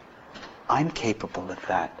there. I'm capable of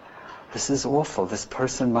that. This is awful. This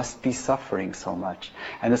person must be suffering so much.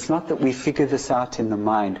 And it's not that we figure this out in the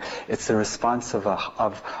mind. It's a response of a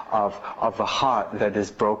heart that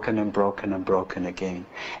is broken and broken and broken again.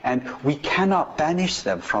 And we cannot banish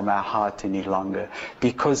them from our heart any longer,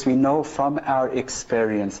 because we know from our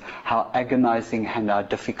experience how agonizing and how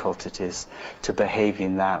difficult it is to behave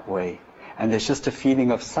in that way. And there's just a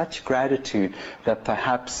feeling of such gratitude that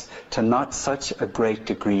perhaps to not such a great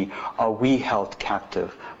degree are we held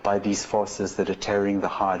captive by these forces that are tearing the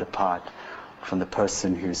heart apart from the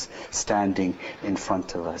person who's standing in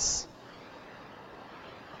front of us.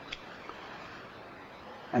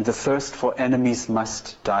 And the thirst for enemies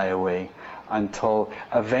must die away until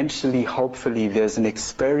eventually, hopefully, there's an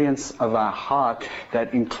experience of our heart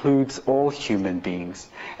that includes all human beings.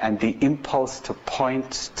 And the impulse to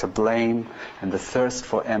point, to blame, and the thirst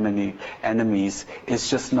for enemies is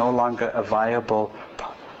just no longer a viable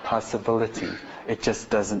possibility. It just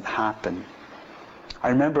doesn't happen. I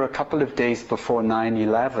remember a couple of days before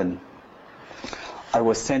 9/11, I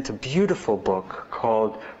was sent a beautiful book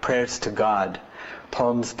called Prayers to God,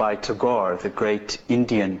 poems by Tagore, the great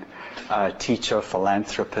Indian teacher,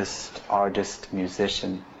 philanthropist, artist,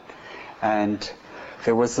 musician. And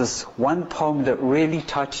there was this one poem that really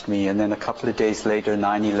touched me, and then a couple of days later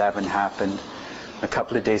 9/11 happened. A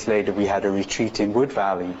couple of days later we had a retreat in Wood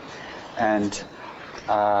Valley. And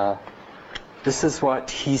this is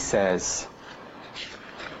what he says.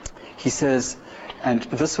 He says, and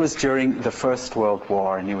this was during the First World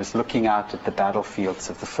War, and he was looking out at the battlefields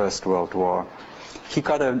of the First World War. He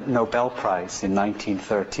got a Nobel Prize in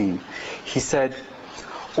 1913. He said,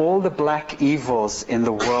 all the black evils in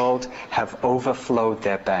the world have overflowed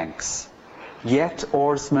their banks. Yet,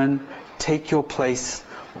 oarsmen, take your place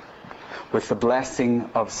with the blessing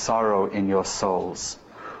of sorrow in your souls.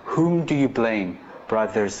 Whom do you blame,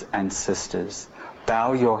 brothers and sisters?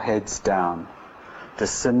 Bow your heads down. The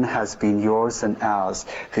sin has been yours and ours,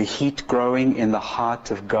 the heat growing in the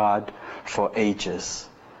heart of God for ages.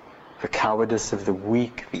 The cowardice of the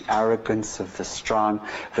weak, the arrogance of the strong,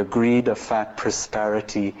 the greed of fat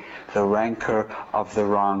prosperity, the rancor of the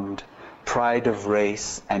wronged, pride of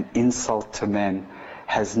race, and insult to men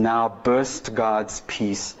has now burst God's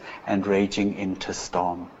peace and raging into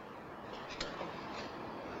storm.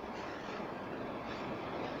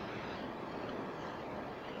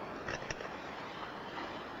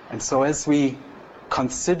 And so as we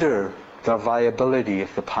consider the viability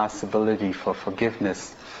of the possibility for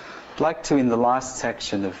forgiveness, I'd like to, in the last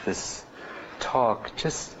section of this talk,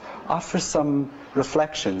 just offer some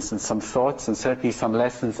reflections and some thoughts and certainly some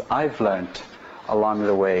lessons I've learned along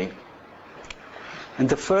the way. And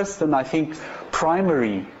the first and I think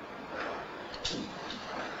primary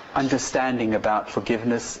understanding about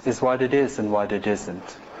forgiveness is what it is and what it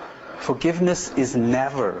isn't. Forgiveness is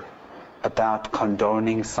never about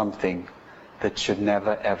condoning something that should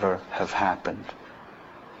never ever have happened.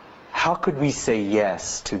 How could we say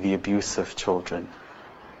yes to the abuse of children,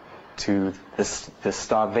 to the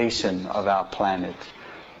starvation of our planet,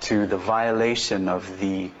 to the violation of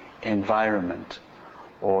the environment,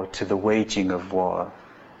 or to the waging of war?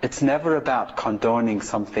 It's never about condoning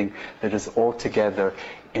something that is altogether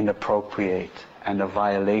inappropriate and a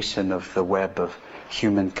violation of the web of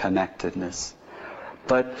human connectedness.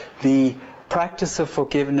 But the practice of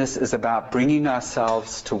forgiveness is about bringing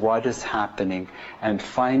ourselves to what is happening and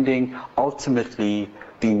finding, ultimately,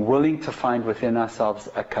 being willing to find within ourselves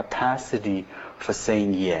a capacity for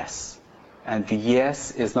saying yes. And the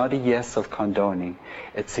yes is not a yes of condoning.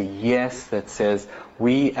 It's a yes that says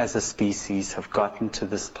we as a species have gotten to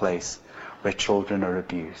this place where children are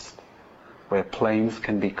abused, where planes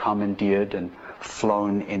can be commandeered and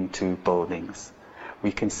flown into buildings.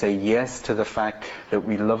 We can say yes to the fact that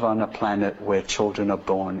we live on a planet where children are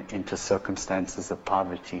born into circumstances of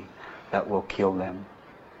poverty that will kill them.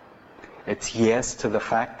 It's yes to the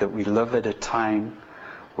fact that we live at a time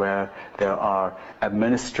where there are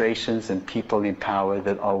administrations and people in power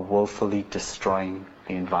that are willfully destroying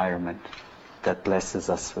the environment that blesses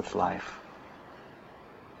us with life.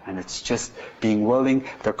 And it's just being willing.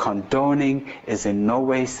 The condoning is in no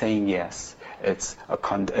way saying yes. It's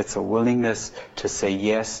a willingness to say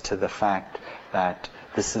yes to the fact that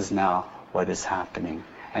this is now what is happening.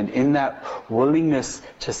 And in that willingness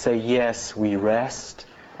to say yes, we rest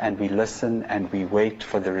and we listen and we wait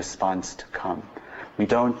for the response to come. We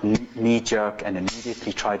don't knee-jerk and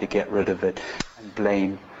immediately try to get rid of it and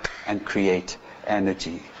blame and create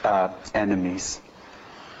enemies.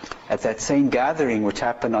 At that same gathering, which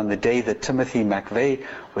happened on the day that Timothy McVeigh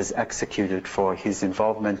was executed for his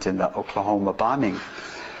involvement in the Oklahoma bombing,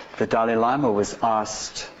 the Dalai Lama was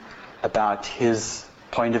asked about his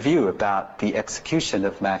point of view about the execution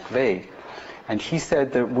of McVeigh. And he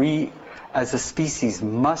said that we, as a species,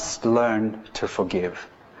 must learn to forgive.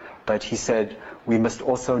 But he said, we must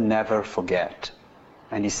also never forget.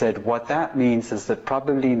 And he said, what that means is that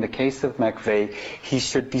probably in the case of McVeigh, he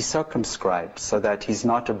should be circumscribed so that he's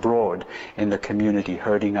not abroad in the community,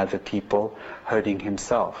 hurting other people, hurting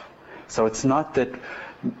himself. So it's not that,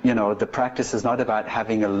 the practice is not about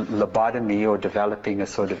having a lobotomy or developing a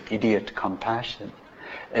sort of idiot compassion.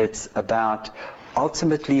 It's about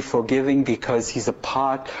ultimately forgiving because he's a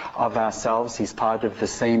part of ourselves, he's part of the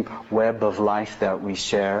same web of life that we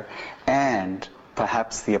share, and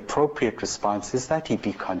perhaps the appropriate response is that he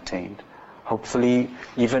be contained, hopefully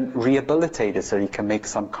even rehabilitated so he can make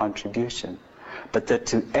some contribution. But that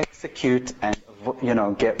to execute and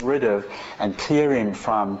get rid of and clear him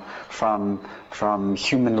from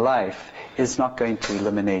human life is not going to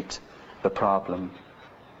eliminate the problem.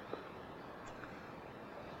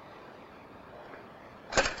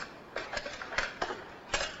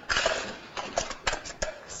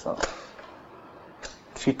 So,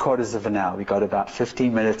 3/4 of an hour. We got about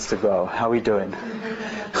 15 minutes to go. How are we doing?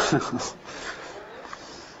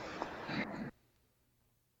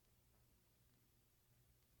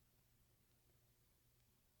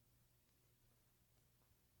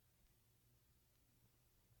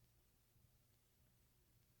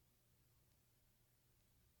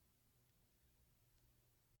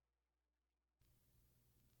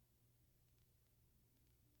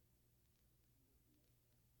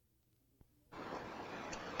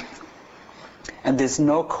 And there's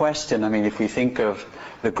no question, if we think of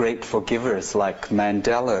the great forgivers like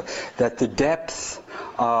Mandela, that the depth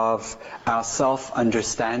of our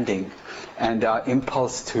self-understanding and our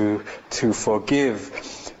impulse to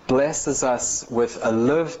forgive blesses us with a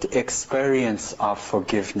lived experience of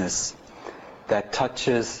forgiveness that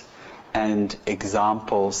touches and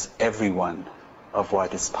examples everyone of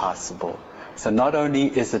what is possible. So not only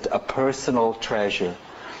is it a personal treasure,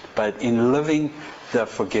 but in living the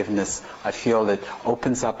forgiveness, I feel it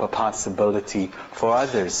opens up a possibility for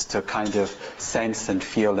others to kind of sense and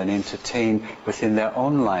feel and entertain within their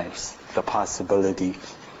own lives the possibility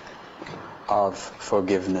of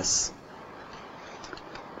forgiveness.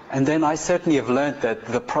 And then I certainly have learned that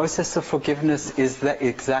the process of forgiveness is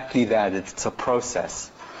exactly that. It's a process.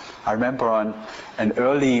 I remember on an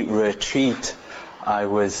early retreat, I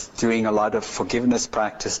was doing a lot of forgiveness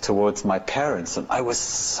practice towards my parents, and I was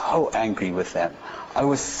so angry with them. I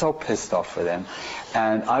was so pissed off with them.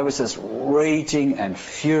 And I was just raging and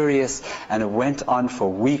furious, and it went on for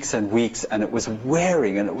weeks and weeks, and it was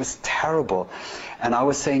wearing, and it was terrible. And I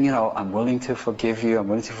was saying, I'm willing to forgive you. I'm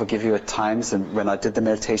willing to forgive you at times. And when I did the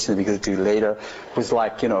meditation that we're going to do later, it was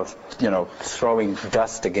like, throwing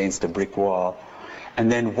dust against a brick wall.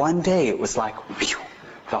 And then one day it was like, whew,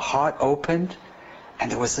 the heart opened, and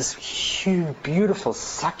there was this huge, beautiful,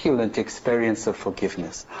 succulent experience of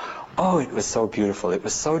forgiveness. Oh, it was so beautiful. It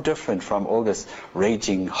was so different from all this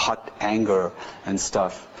raging, hot anger and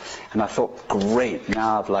stuff. And I thought, great,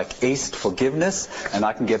 now I've aced forgiveness, and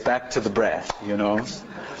I can get back to the breath, And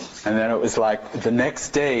then it was like, the next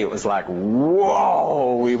day, it was like,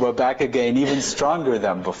 whoa, we were back again, even stronger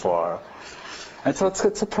than before. And so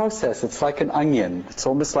it's a process. It's like an onion. It's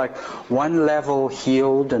almost like one level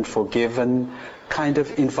healed and forgiven kind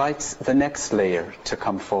of invites the next layer to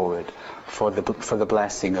come forward for the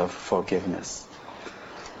blessing of forgiveness.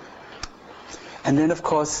 And then, of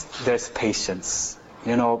course, there's patience.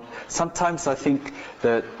 Sometimes I think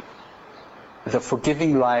that the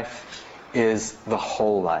forgiving life is the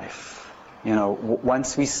whole life.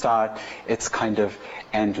 Once we start, it's kind of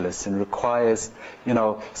endless and requires,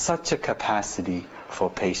 such a capacity for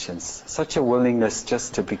patience, such a willingness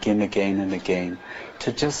just to begin again and again,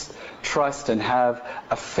 to just trust and have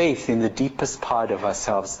a faith in the deepest part of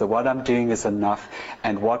ourselves that what I'm doing is enough,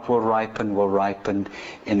 and what will ripen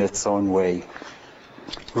in its own way.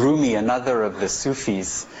 Rumi, another of the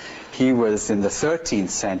Sufis, he was in the 13th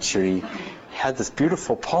century, he had this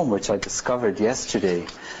beautiful poem which I discovered yesterday,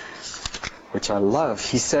 which I love.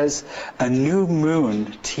 He says, a new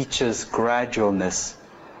moon teaches gradualness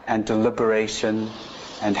and deliberation,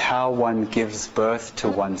 and how one gives birth to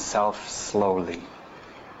oneself slowly.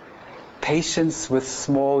 Patience with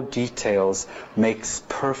small details makes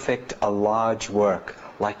perfect a large work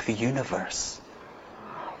like the universe.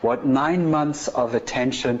 What 9 months of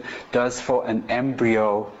attention does for an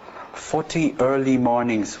embryo, 40 early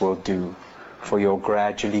mornings will do for your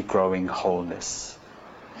gradually growing wholeness.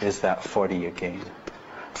 Is that 40 again?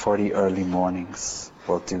 40 early mornings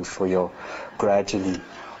will do for your gradually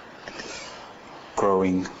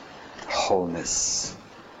growing wholeness.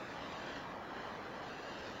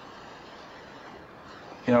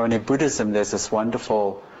 You know, and in Buddhism there's this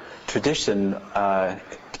wonderful tradition,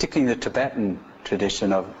 particularly in the Tibetan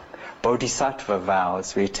tradition, of bodhisattva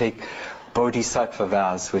vows, where you take bodhisattva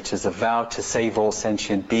vows, which is a vow to save all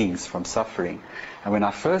sentient beings from suffering. And when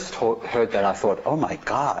I first heard that, I thought, oh my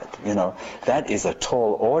God, you know, that is a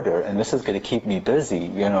tall order, and this is going to keep me busy,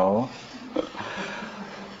 you know.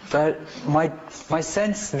 But my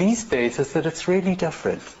sense these days is that it's really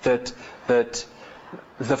different, that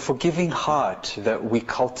the forgiving heart that we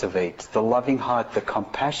cultivate, the loving heart, the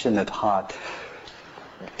compassionate heart,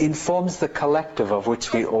 informs the collective of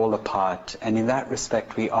which we're all a part, and in that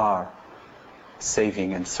respect we are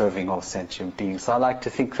saving and serving all sentient beings. So I like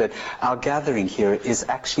to think that our gathering here is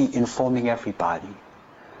actually informing everybody,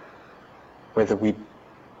 whether we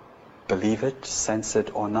believe it, sense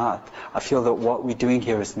it or not. I feel that what we're doing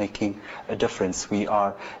here is making a difference. We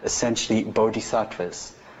are essentially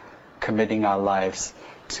bodhisattvas, committing our lives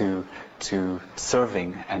to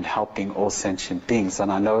serving and helping all sentient beings.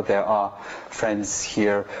 And I know there are friends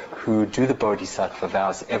here who do the bodhisattva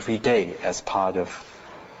vows every day as part of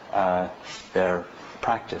their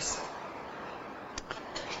practice.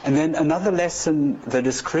 And then another lesson that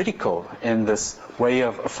is critical in this way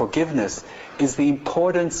of forgiveness is the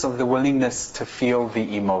importance of the willingness to feel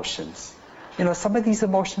the emotions. You know, some of these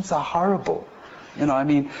emotions are horrible. You know, I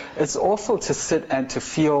mean, it's also to sit and to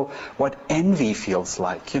feel what envy feels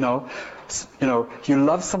like. You know, you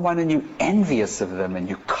love someone and you're envious of them, and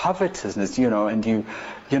you covetousness, and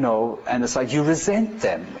and it's like you resent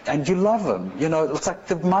them and you love them. You know, it's like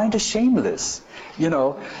the mind is shameless.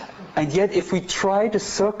 And yet if we try to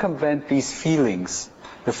circumvent these feelings,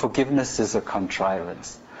 the forgiveness is a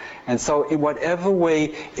contrivance. And so in whatever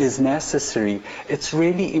way is necessary, it's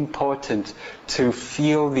really important to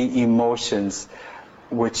feel the emotions,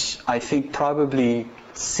 which I think probably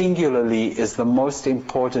singularly is the most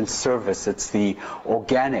important service. It's the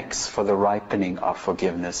organics for the ripening of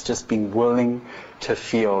forgiveness. Just being willing to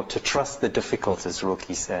feel, to trust the difficult, as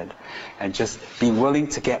Ruki said, and just being willing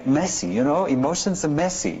to get messy. Emotions are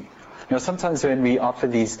messy. Sometimes when we offer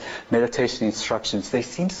these meditation instructions, they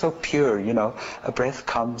seem so pure, a breath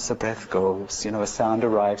comes, a breath goes, a sound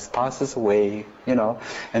arrives, passes away, and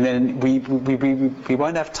then we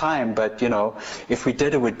won't have time, but, if we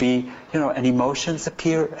did, it would be, and emotions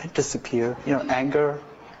appear and disappear, anger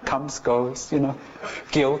comes, goes,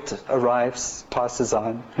 guilt arrives, passes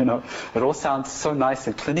on, it all sounds so nice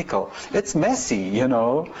and clinical. It's messy,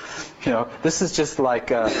 this is just like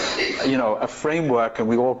a framework, and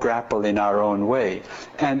we all grapple in our own way.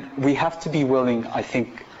 And we have to be willing, I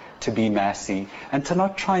think, to be messy and to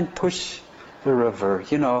not try and push the river.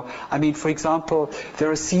 I mean, for example, there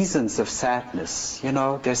are seasons of sadness,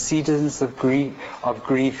 there's seasons of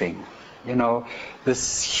grieving.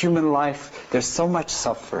 This human life, there's so much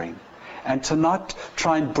suffering. And to not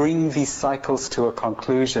try and bring these cycles to a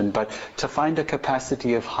conclusion, but to find a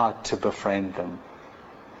capacity of heart to befriend them,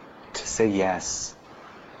 to say yes,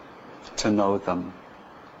 to know them.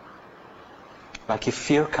 Like if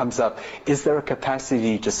fear comes up, is there a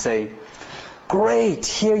capacity to say, great,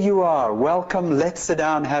 here you are, welcome, let's sit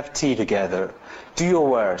down, have tea together. Do your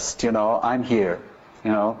worst, I'm here,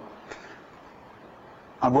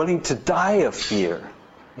 I'm willing to die of fear,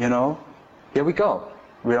 Here we go.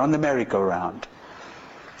 We're on the merry-go-round.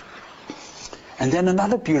 And then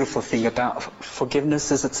another beautiful thing about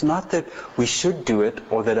forgiveness is it's not that we should do it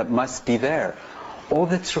or that it must be there. All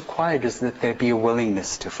that's required is that there be a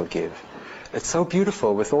willingness to forgive. It's so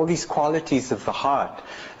beautiful with all these qualities of the heart,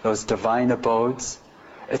 those divine abodes.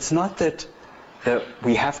 It's not that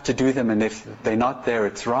we have to do them, and if they're not there,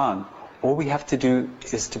 it's wrong. All we have to do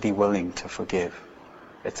is to be willing to forgive.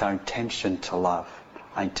 It's our intention to love,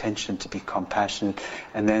 our intention to be compassionate,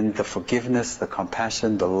 and then the forgiveness, the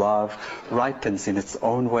compassion, the love ripens in its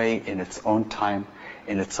own way, in its own time,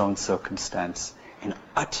 in its own circumstance, in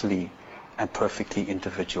utterly and perfectly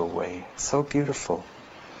individual way. It's so beautiful.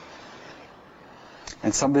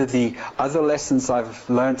 And some of the other lessons I've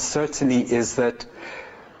learned certainly is that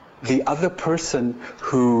the other person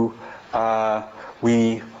who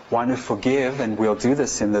we want to forgive, and we'll do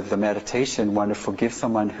this in the meditation, want to forgive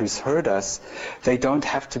someone who's hurt us, they don't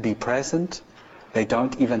have to be present, They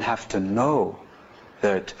don't even have to know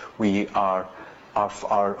that we are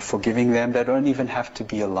forgiving them. They don't even have to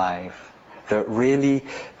be alive. The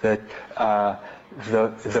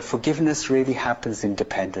forgiveness really happens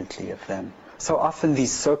independently of them. So often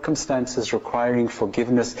these circumstances requiring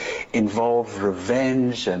forgiveness involve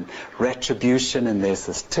revenge and retribution, and there's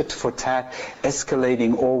this tit for tat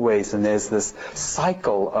escalating always, and there's this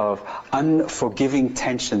cycle of unforgiving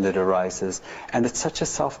tension that arises. And it's such a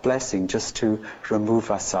self-blessing just to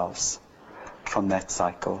remove ourselves from that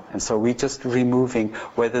cycle. And so we're just removing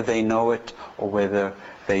whether they know it or whether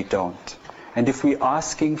they don't. And if we're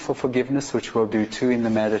asking for forgiveness, which we'll do too in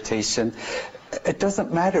the meditation, it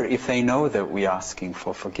doesn't matter if they know that we're asking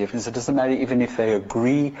for forgiveness. It doesn't matter even if they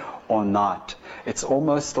agree or not. It's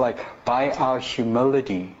almost like by our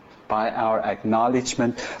humility, by our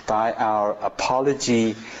acknowledgement, by our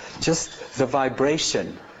apology, just the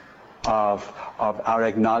vibration of our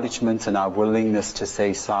acknowledgement and our willingness to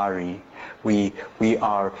say sorry, we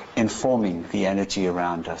are informing the energy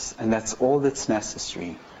around us. And that's all that's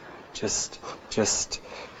necessary. Just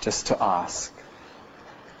to ask.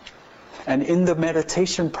 And in the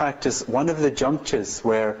meditation practice, one of the junctures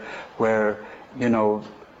where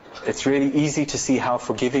it's really easy to see how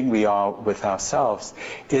forgiving we are with ourselves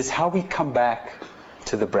is how we come back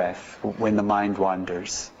to the breath when the mind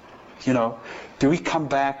wanders. Do we come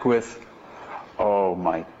back with, oh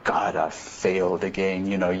my God, I failed again,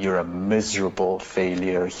 you're a miserable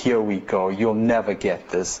failure, here we go, you'll never get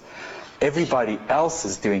this. Everybody else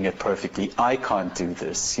is doing it perfectly. I can't do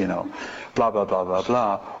this, blah, blah, blah, blah,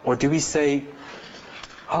 blah. Or do we say,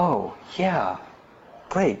 oh, yeah,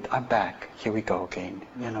 great, I'm back. Here we go again,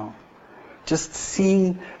 Just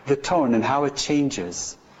seeing the tone and how it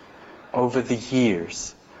changes over the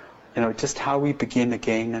years. Just how we begin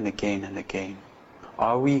again and again and again.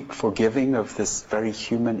 Are we forgiving of this very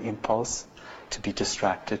human impulse to be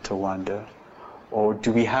distracted, to wander? Or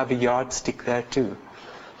do we have a yardstick there too?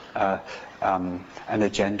 An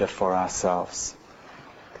agenda for ourselves.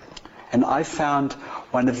 And I found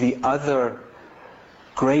one of the other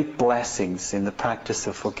great blessings in the practice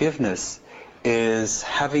of forgiveness is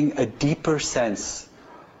having a deeper sense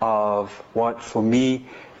of what for me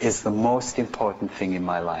is the most important thing in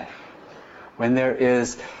my life. When there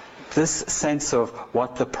is this sense of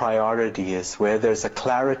what the priority is, where there's a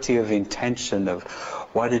clarity of intention of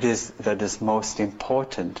what it is that is most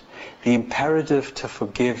important, the imperative to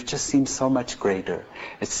forgive just seems so much greater.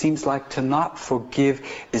 It seems like to not forgive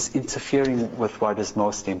is interfering with what is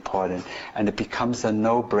most important, and it becomes a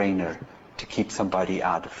no-brainer to keep somebody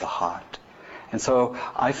out of the heart. And so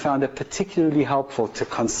I found it particularly helpful to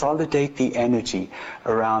consolidate the energy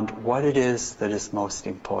around what it is that is most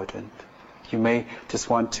important. You may just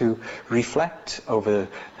want to reflect over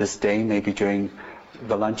this day, maybe during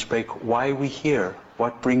the lunch break, why are we here?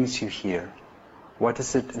 What brings you here? What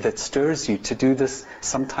is it that stirs you to do this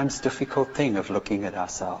sometimes difficult thing of looking at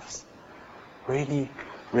ourselves? Really,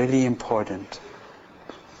 really important.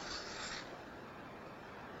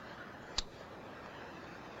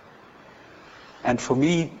 And for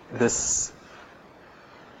me, this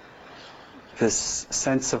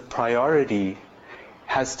sense of priority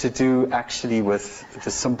has to do actually with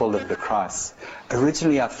the symbol of the cross.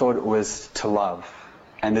 Originally I thought it was to love,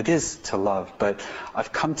 and it is to love, but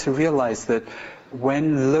I've come to realize that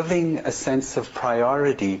when living a sense of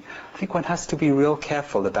priority, I think one has to be real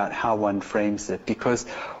careful about how one frames it, because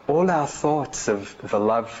all our thoughts of the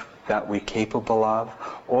love that we're capable of,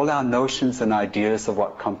 all our notions and ideas of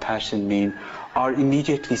what compassion mean are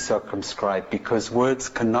immediately circumscribed, because words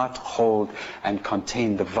cannot hold and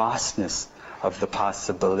contain the vastness of the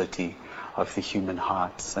possibility of the human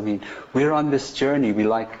hearts. I mean, we're on this journey. We're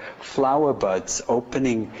like flower buds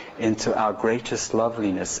opening into our greatest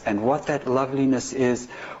loveliness. And what that loveliness is,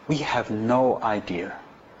 we have no idea.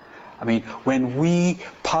 I mean, when we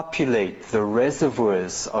populate the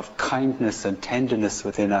reservoirs of kindness and tenderness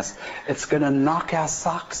within us, it's going to knock our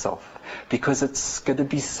socks off, because it's going to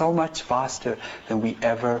be so much vaster than we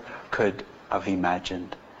ever could have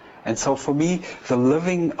imagined. And so for me, the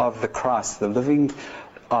living of the cross, the living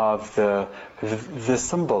of the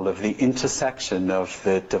symbol of the intersection of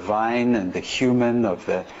the divine and the human, of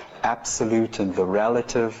the absolute and the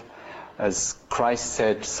relative, as Christ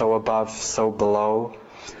said, so above, so below,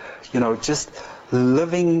 just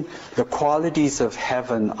living the qualities of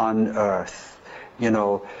heaven on earth,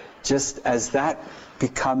 just as that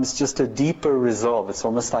becomes just a deeper resolve. It's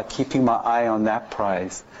almost like keeping my eye on that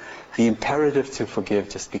prize. The imperative to forgive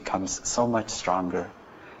just becomes so much stronger.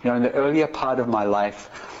 In the earlier part of my life,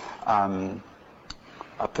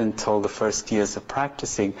 up until the first years of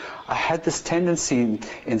practicing, I had this tendency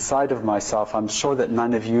inside of myself, I'm sure that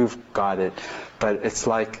none of you've got it, but it's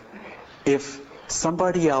like if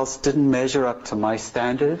somebody else didn't measure up to my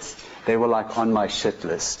standards, they were like on my shit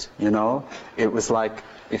list, you know? It was like,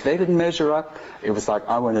 if they didn't measure up, it was like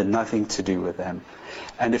I wanted nothing to do with them.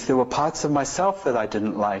 And if there were parts of myself that I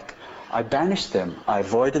didn't like, I banished them, I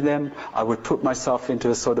avoided them, I would put myself into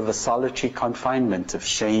a sort of a solitary confinement of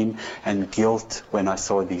shame and guilt when I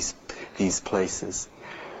saw these places.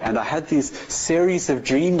 And I had these series of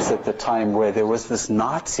dreams at the time where there was this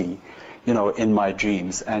Nazi, you know, in my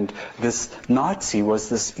dreams. And this Nazi was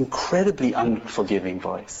this incredibly unforgiving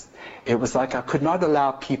voice. It was like I could not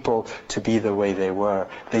allow people to be the way they were.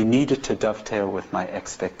 They needed to dovetail with my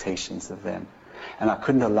expectations of them. And I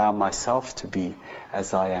couldn't allow myself to be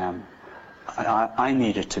as I am. I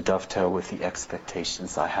needed to dovetail with the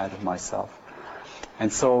expectations I had of myself.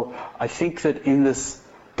 And so I think that in this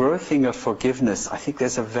birthing of forgiveness, I think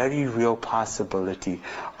there's a very real possibility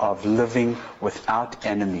of living without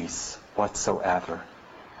enemies whatsoever.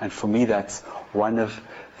 And for me, that's one of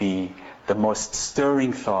the most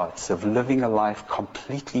stirring thoughts, of living a life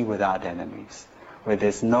completely without enemies, where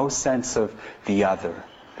there's no sense of the other.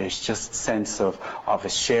 There's just sense of a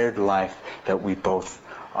shared life that we both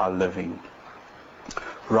are living.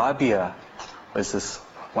 Rabia was this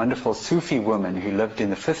wonderful Sufi woman who lived in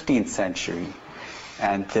the 15th century.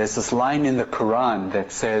 And there's this line in the Quran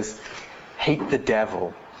that says, hate the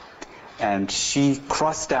devil. And she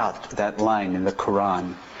crossed out that line in the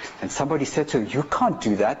Quran. And somebody said to her, you can't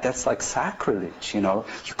do that. That's like sacrilege, you know.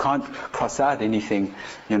 You can't cross out anything,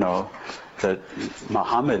 you know, that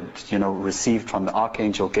Muhammad, you know, received from the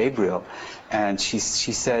Archangel Gabriel. And she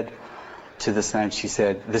said to this man, she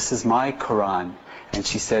said, this is my Quran. And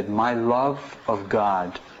she said, my love of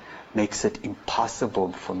God makes it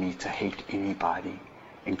impossible for me to hate anybody,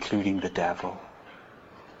 including the devil.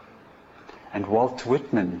 And Walt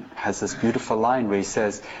Whitman has this beautiful line where he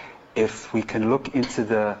says, if we can look into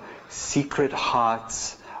the secret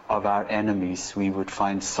hearts of our enemies, we would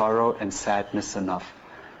find sorrow and sadness enough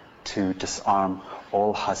to disarm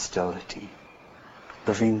all hostility.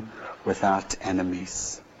 Living without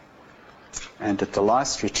enemies. And at the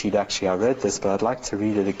last retreat, actually, I read this, but I'd like to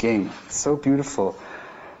read it again. It's so beautiful.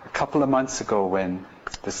 A couple of months ago, when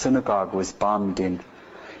the synagogue was bombed in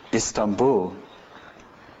Istanbul,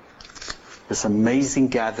 this amazing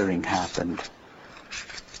gathering happened.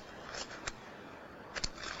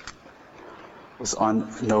 It was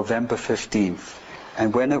on November 15th.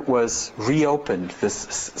 And when it was reopened, this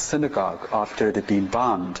synagogue, after it had been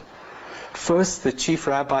bombed, first the chief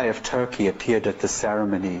rabbi of Turkey appeared at the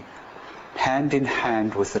ceremony, hand in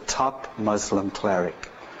hand with the top Muslim cleric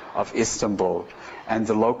of Istanbul and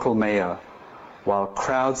the local mayor, while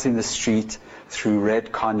crowds in the street threw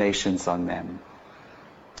red carnations on them.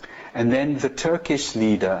 And then the Turkish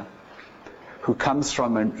leader, who comes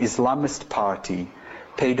from an Islamist party,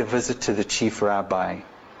 paid a visit to the chief rabbi.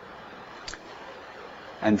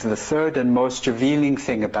 And the third and most revealing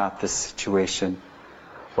thing about this situation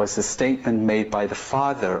was the statement made by the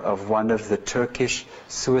father of one of the Turkish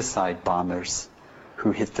suicide bombers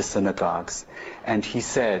who hit the synagogues. And he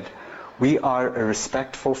said, we are a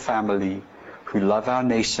respectful family who love our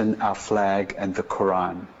nation, our flag, and the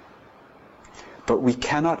Quran. But we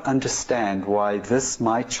cannot understand why this,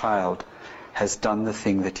 my child, has done the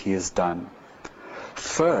thing that he has done.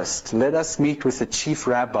 First, let us meet with the chief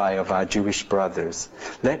rabbi of our Jewish brothers.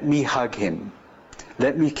 Let me hug him.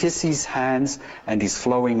 Let me kiss his hands and his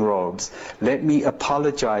flowing robes. Let me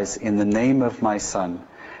apologize in the name of my son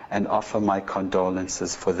and offer my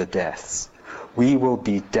condolences for the deaths. We will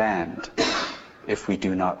be damned if we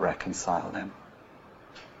do not reconcile them.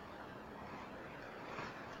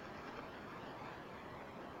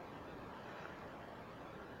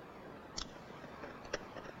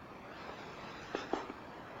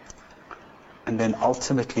 And then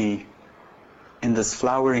ultimately, in this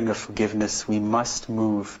flowering of forgiveness, we must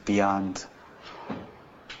move beyond,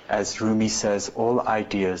 as Rumi says, all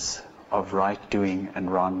ideas of right doing and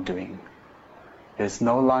wrong doing. There's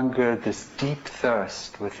no longer this deep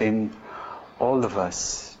thirst within all of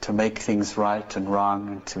us to make things right and wrong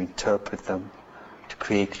and to interpret them, to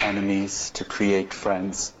create enemies, to create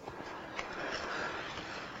friends.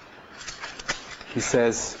 He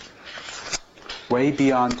says, way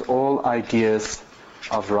beyond all ideas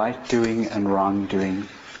of right doing and wrong doing,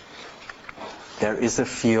 there is a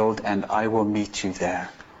field and I will meet you there.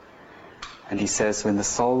 And he says, when the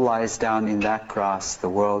soul lies down in that grass, the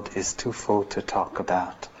world is too full to talk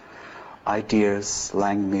about. Ideas,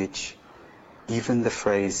 language, even the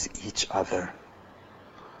phrase each other.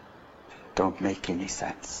 don't make any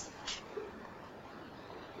sense.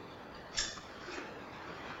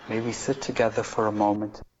 May we sit together for a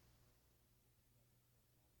moment.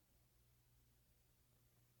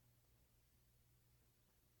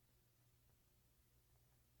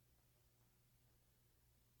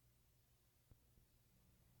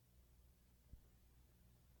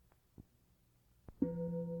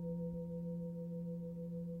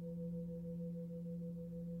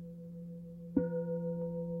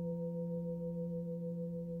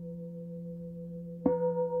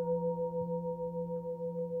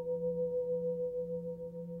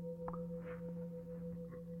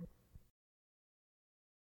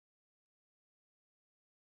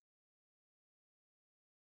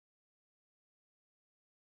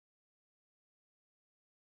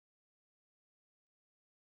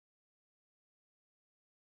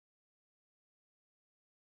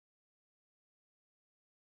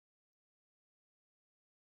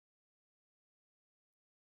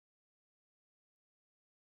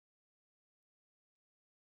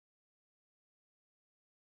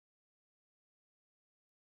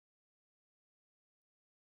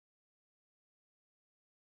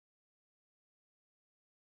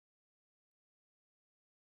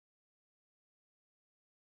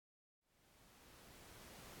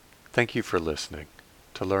 Thank you for listening.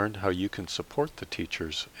 To learn how you can support the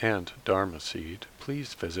teachers and Dharma Seed,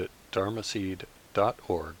 please visit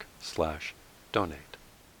dharmaseed.org/donate.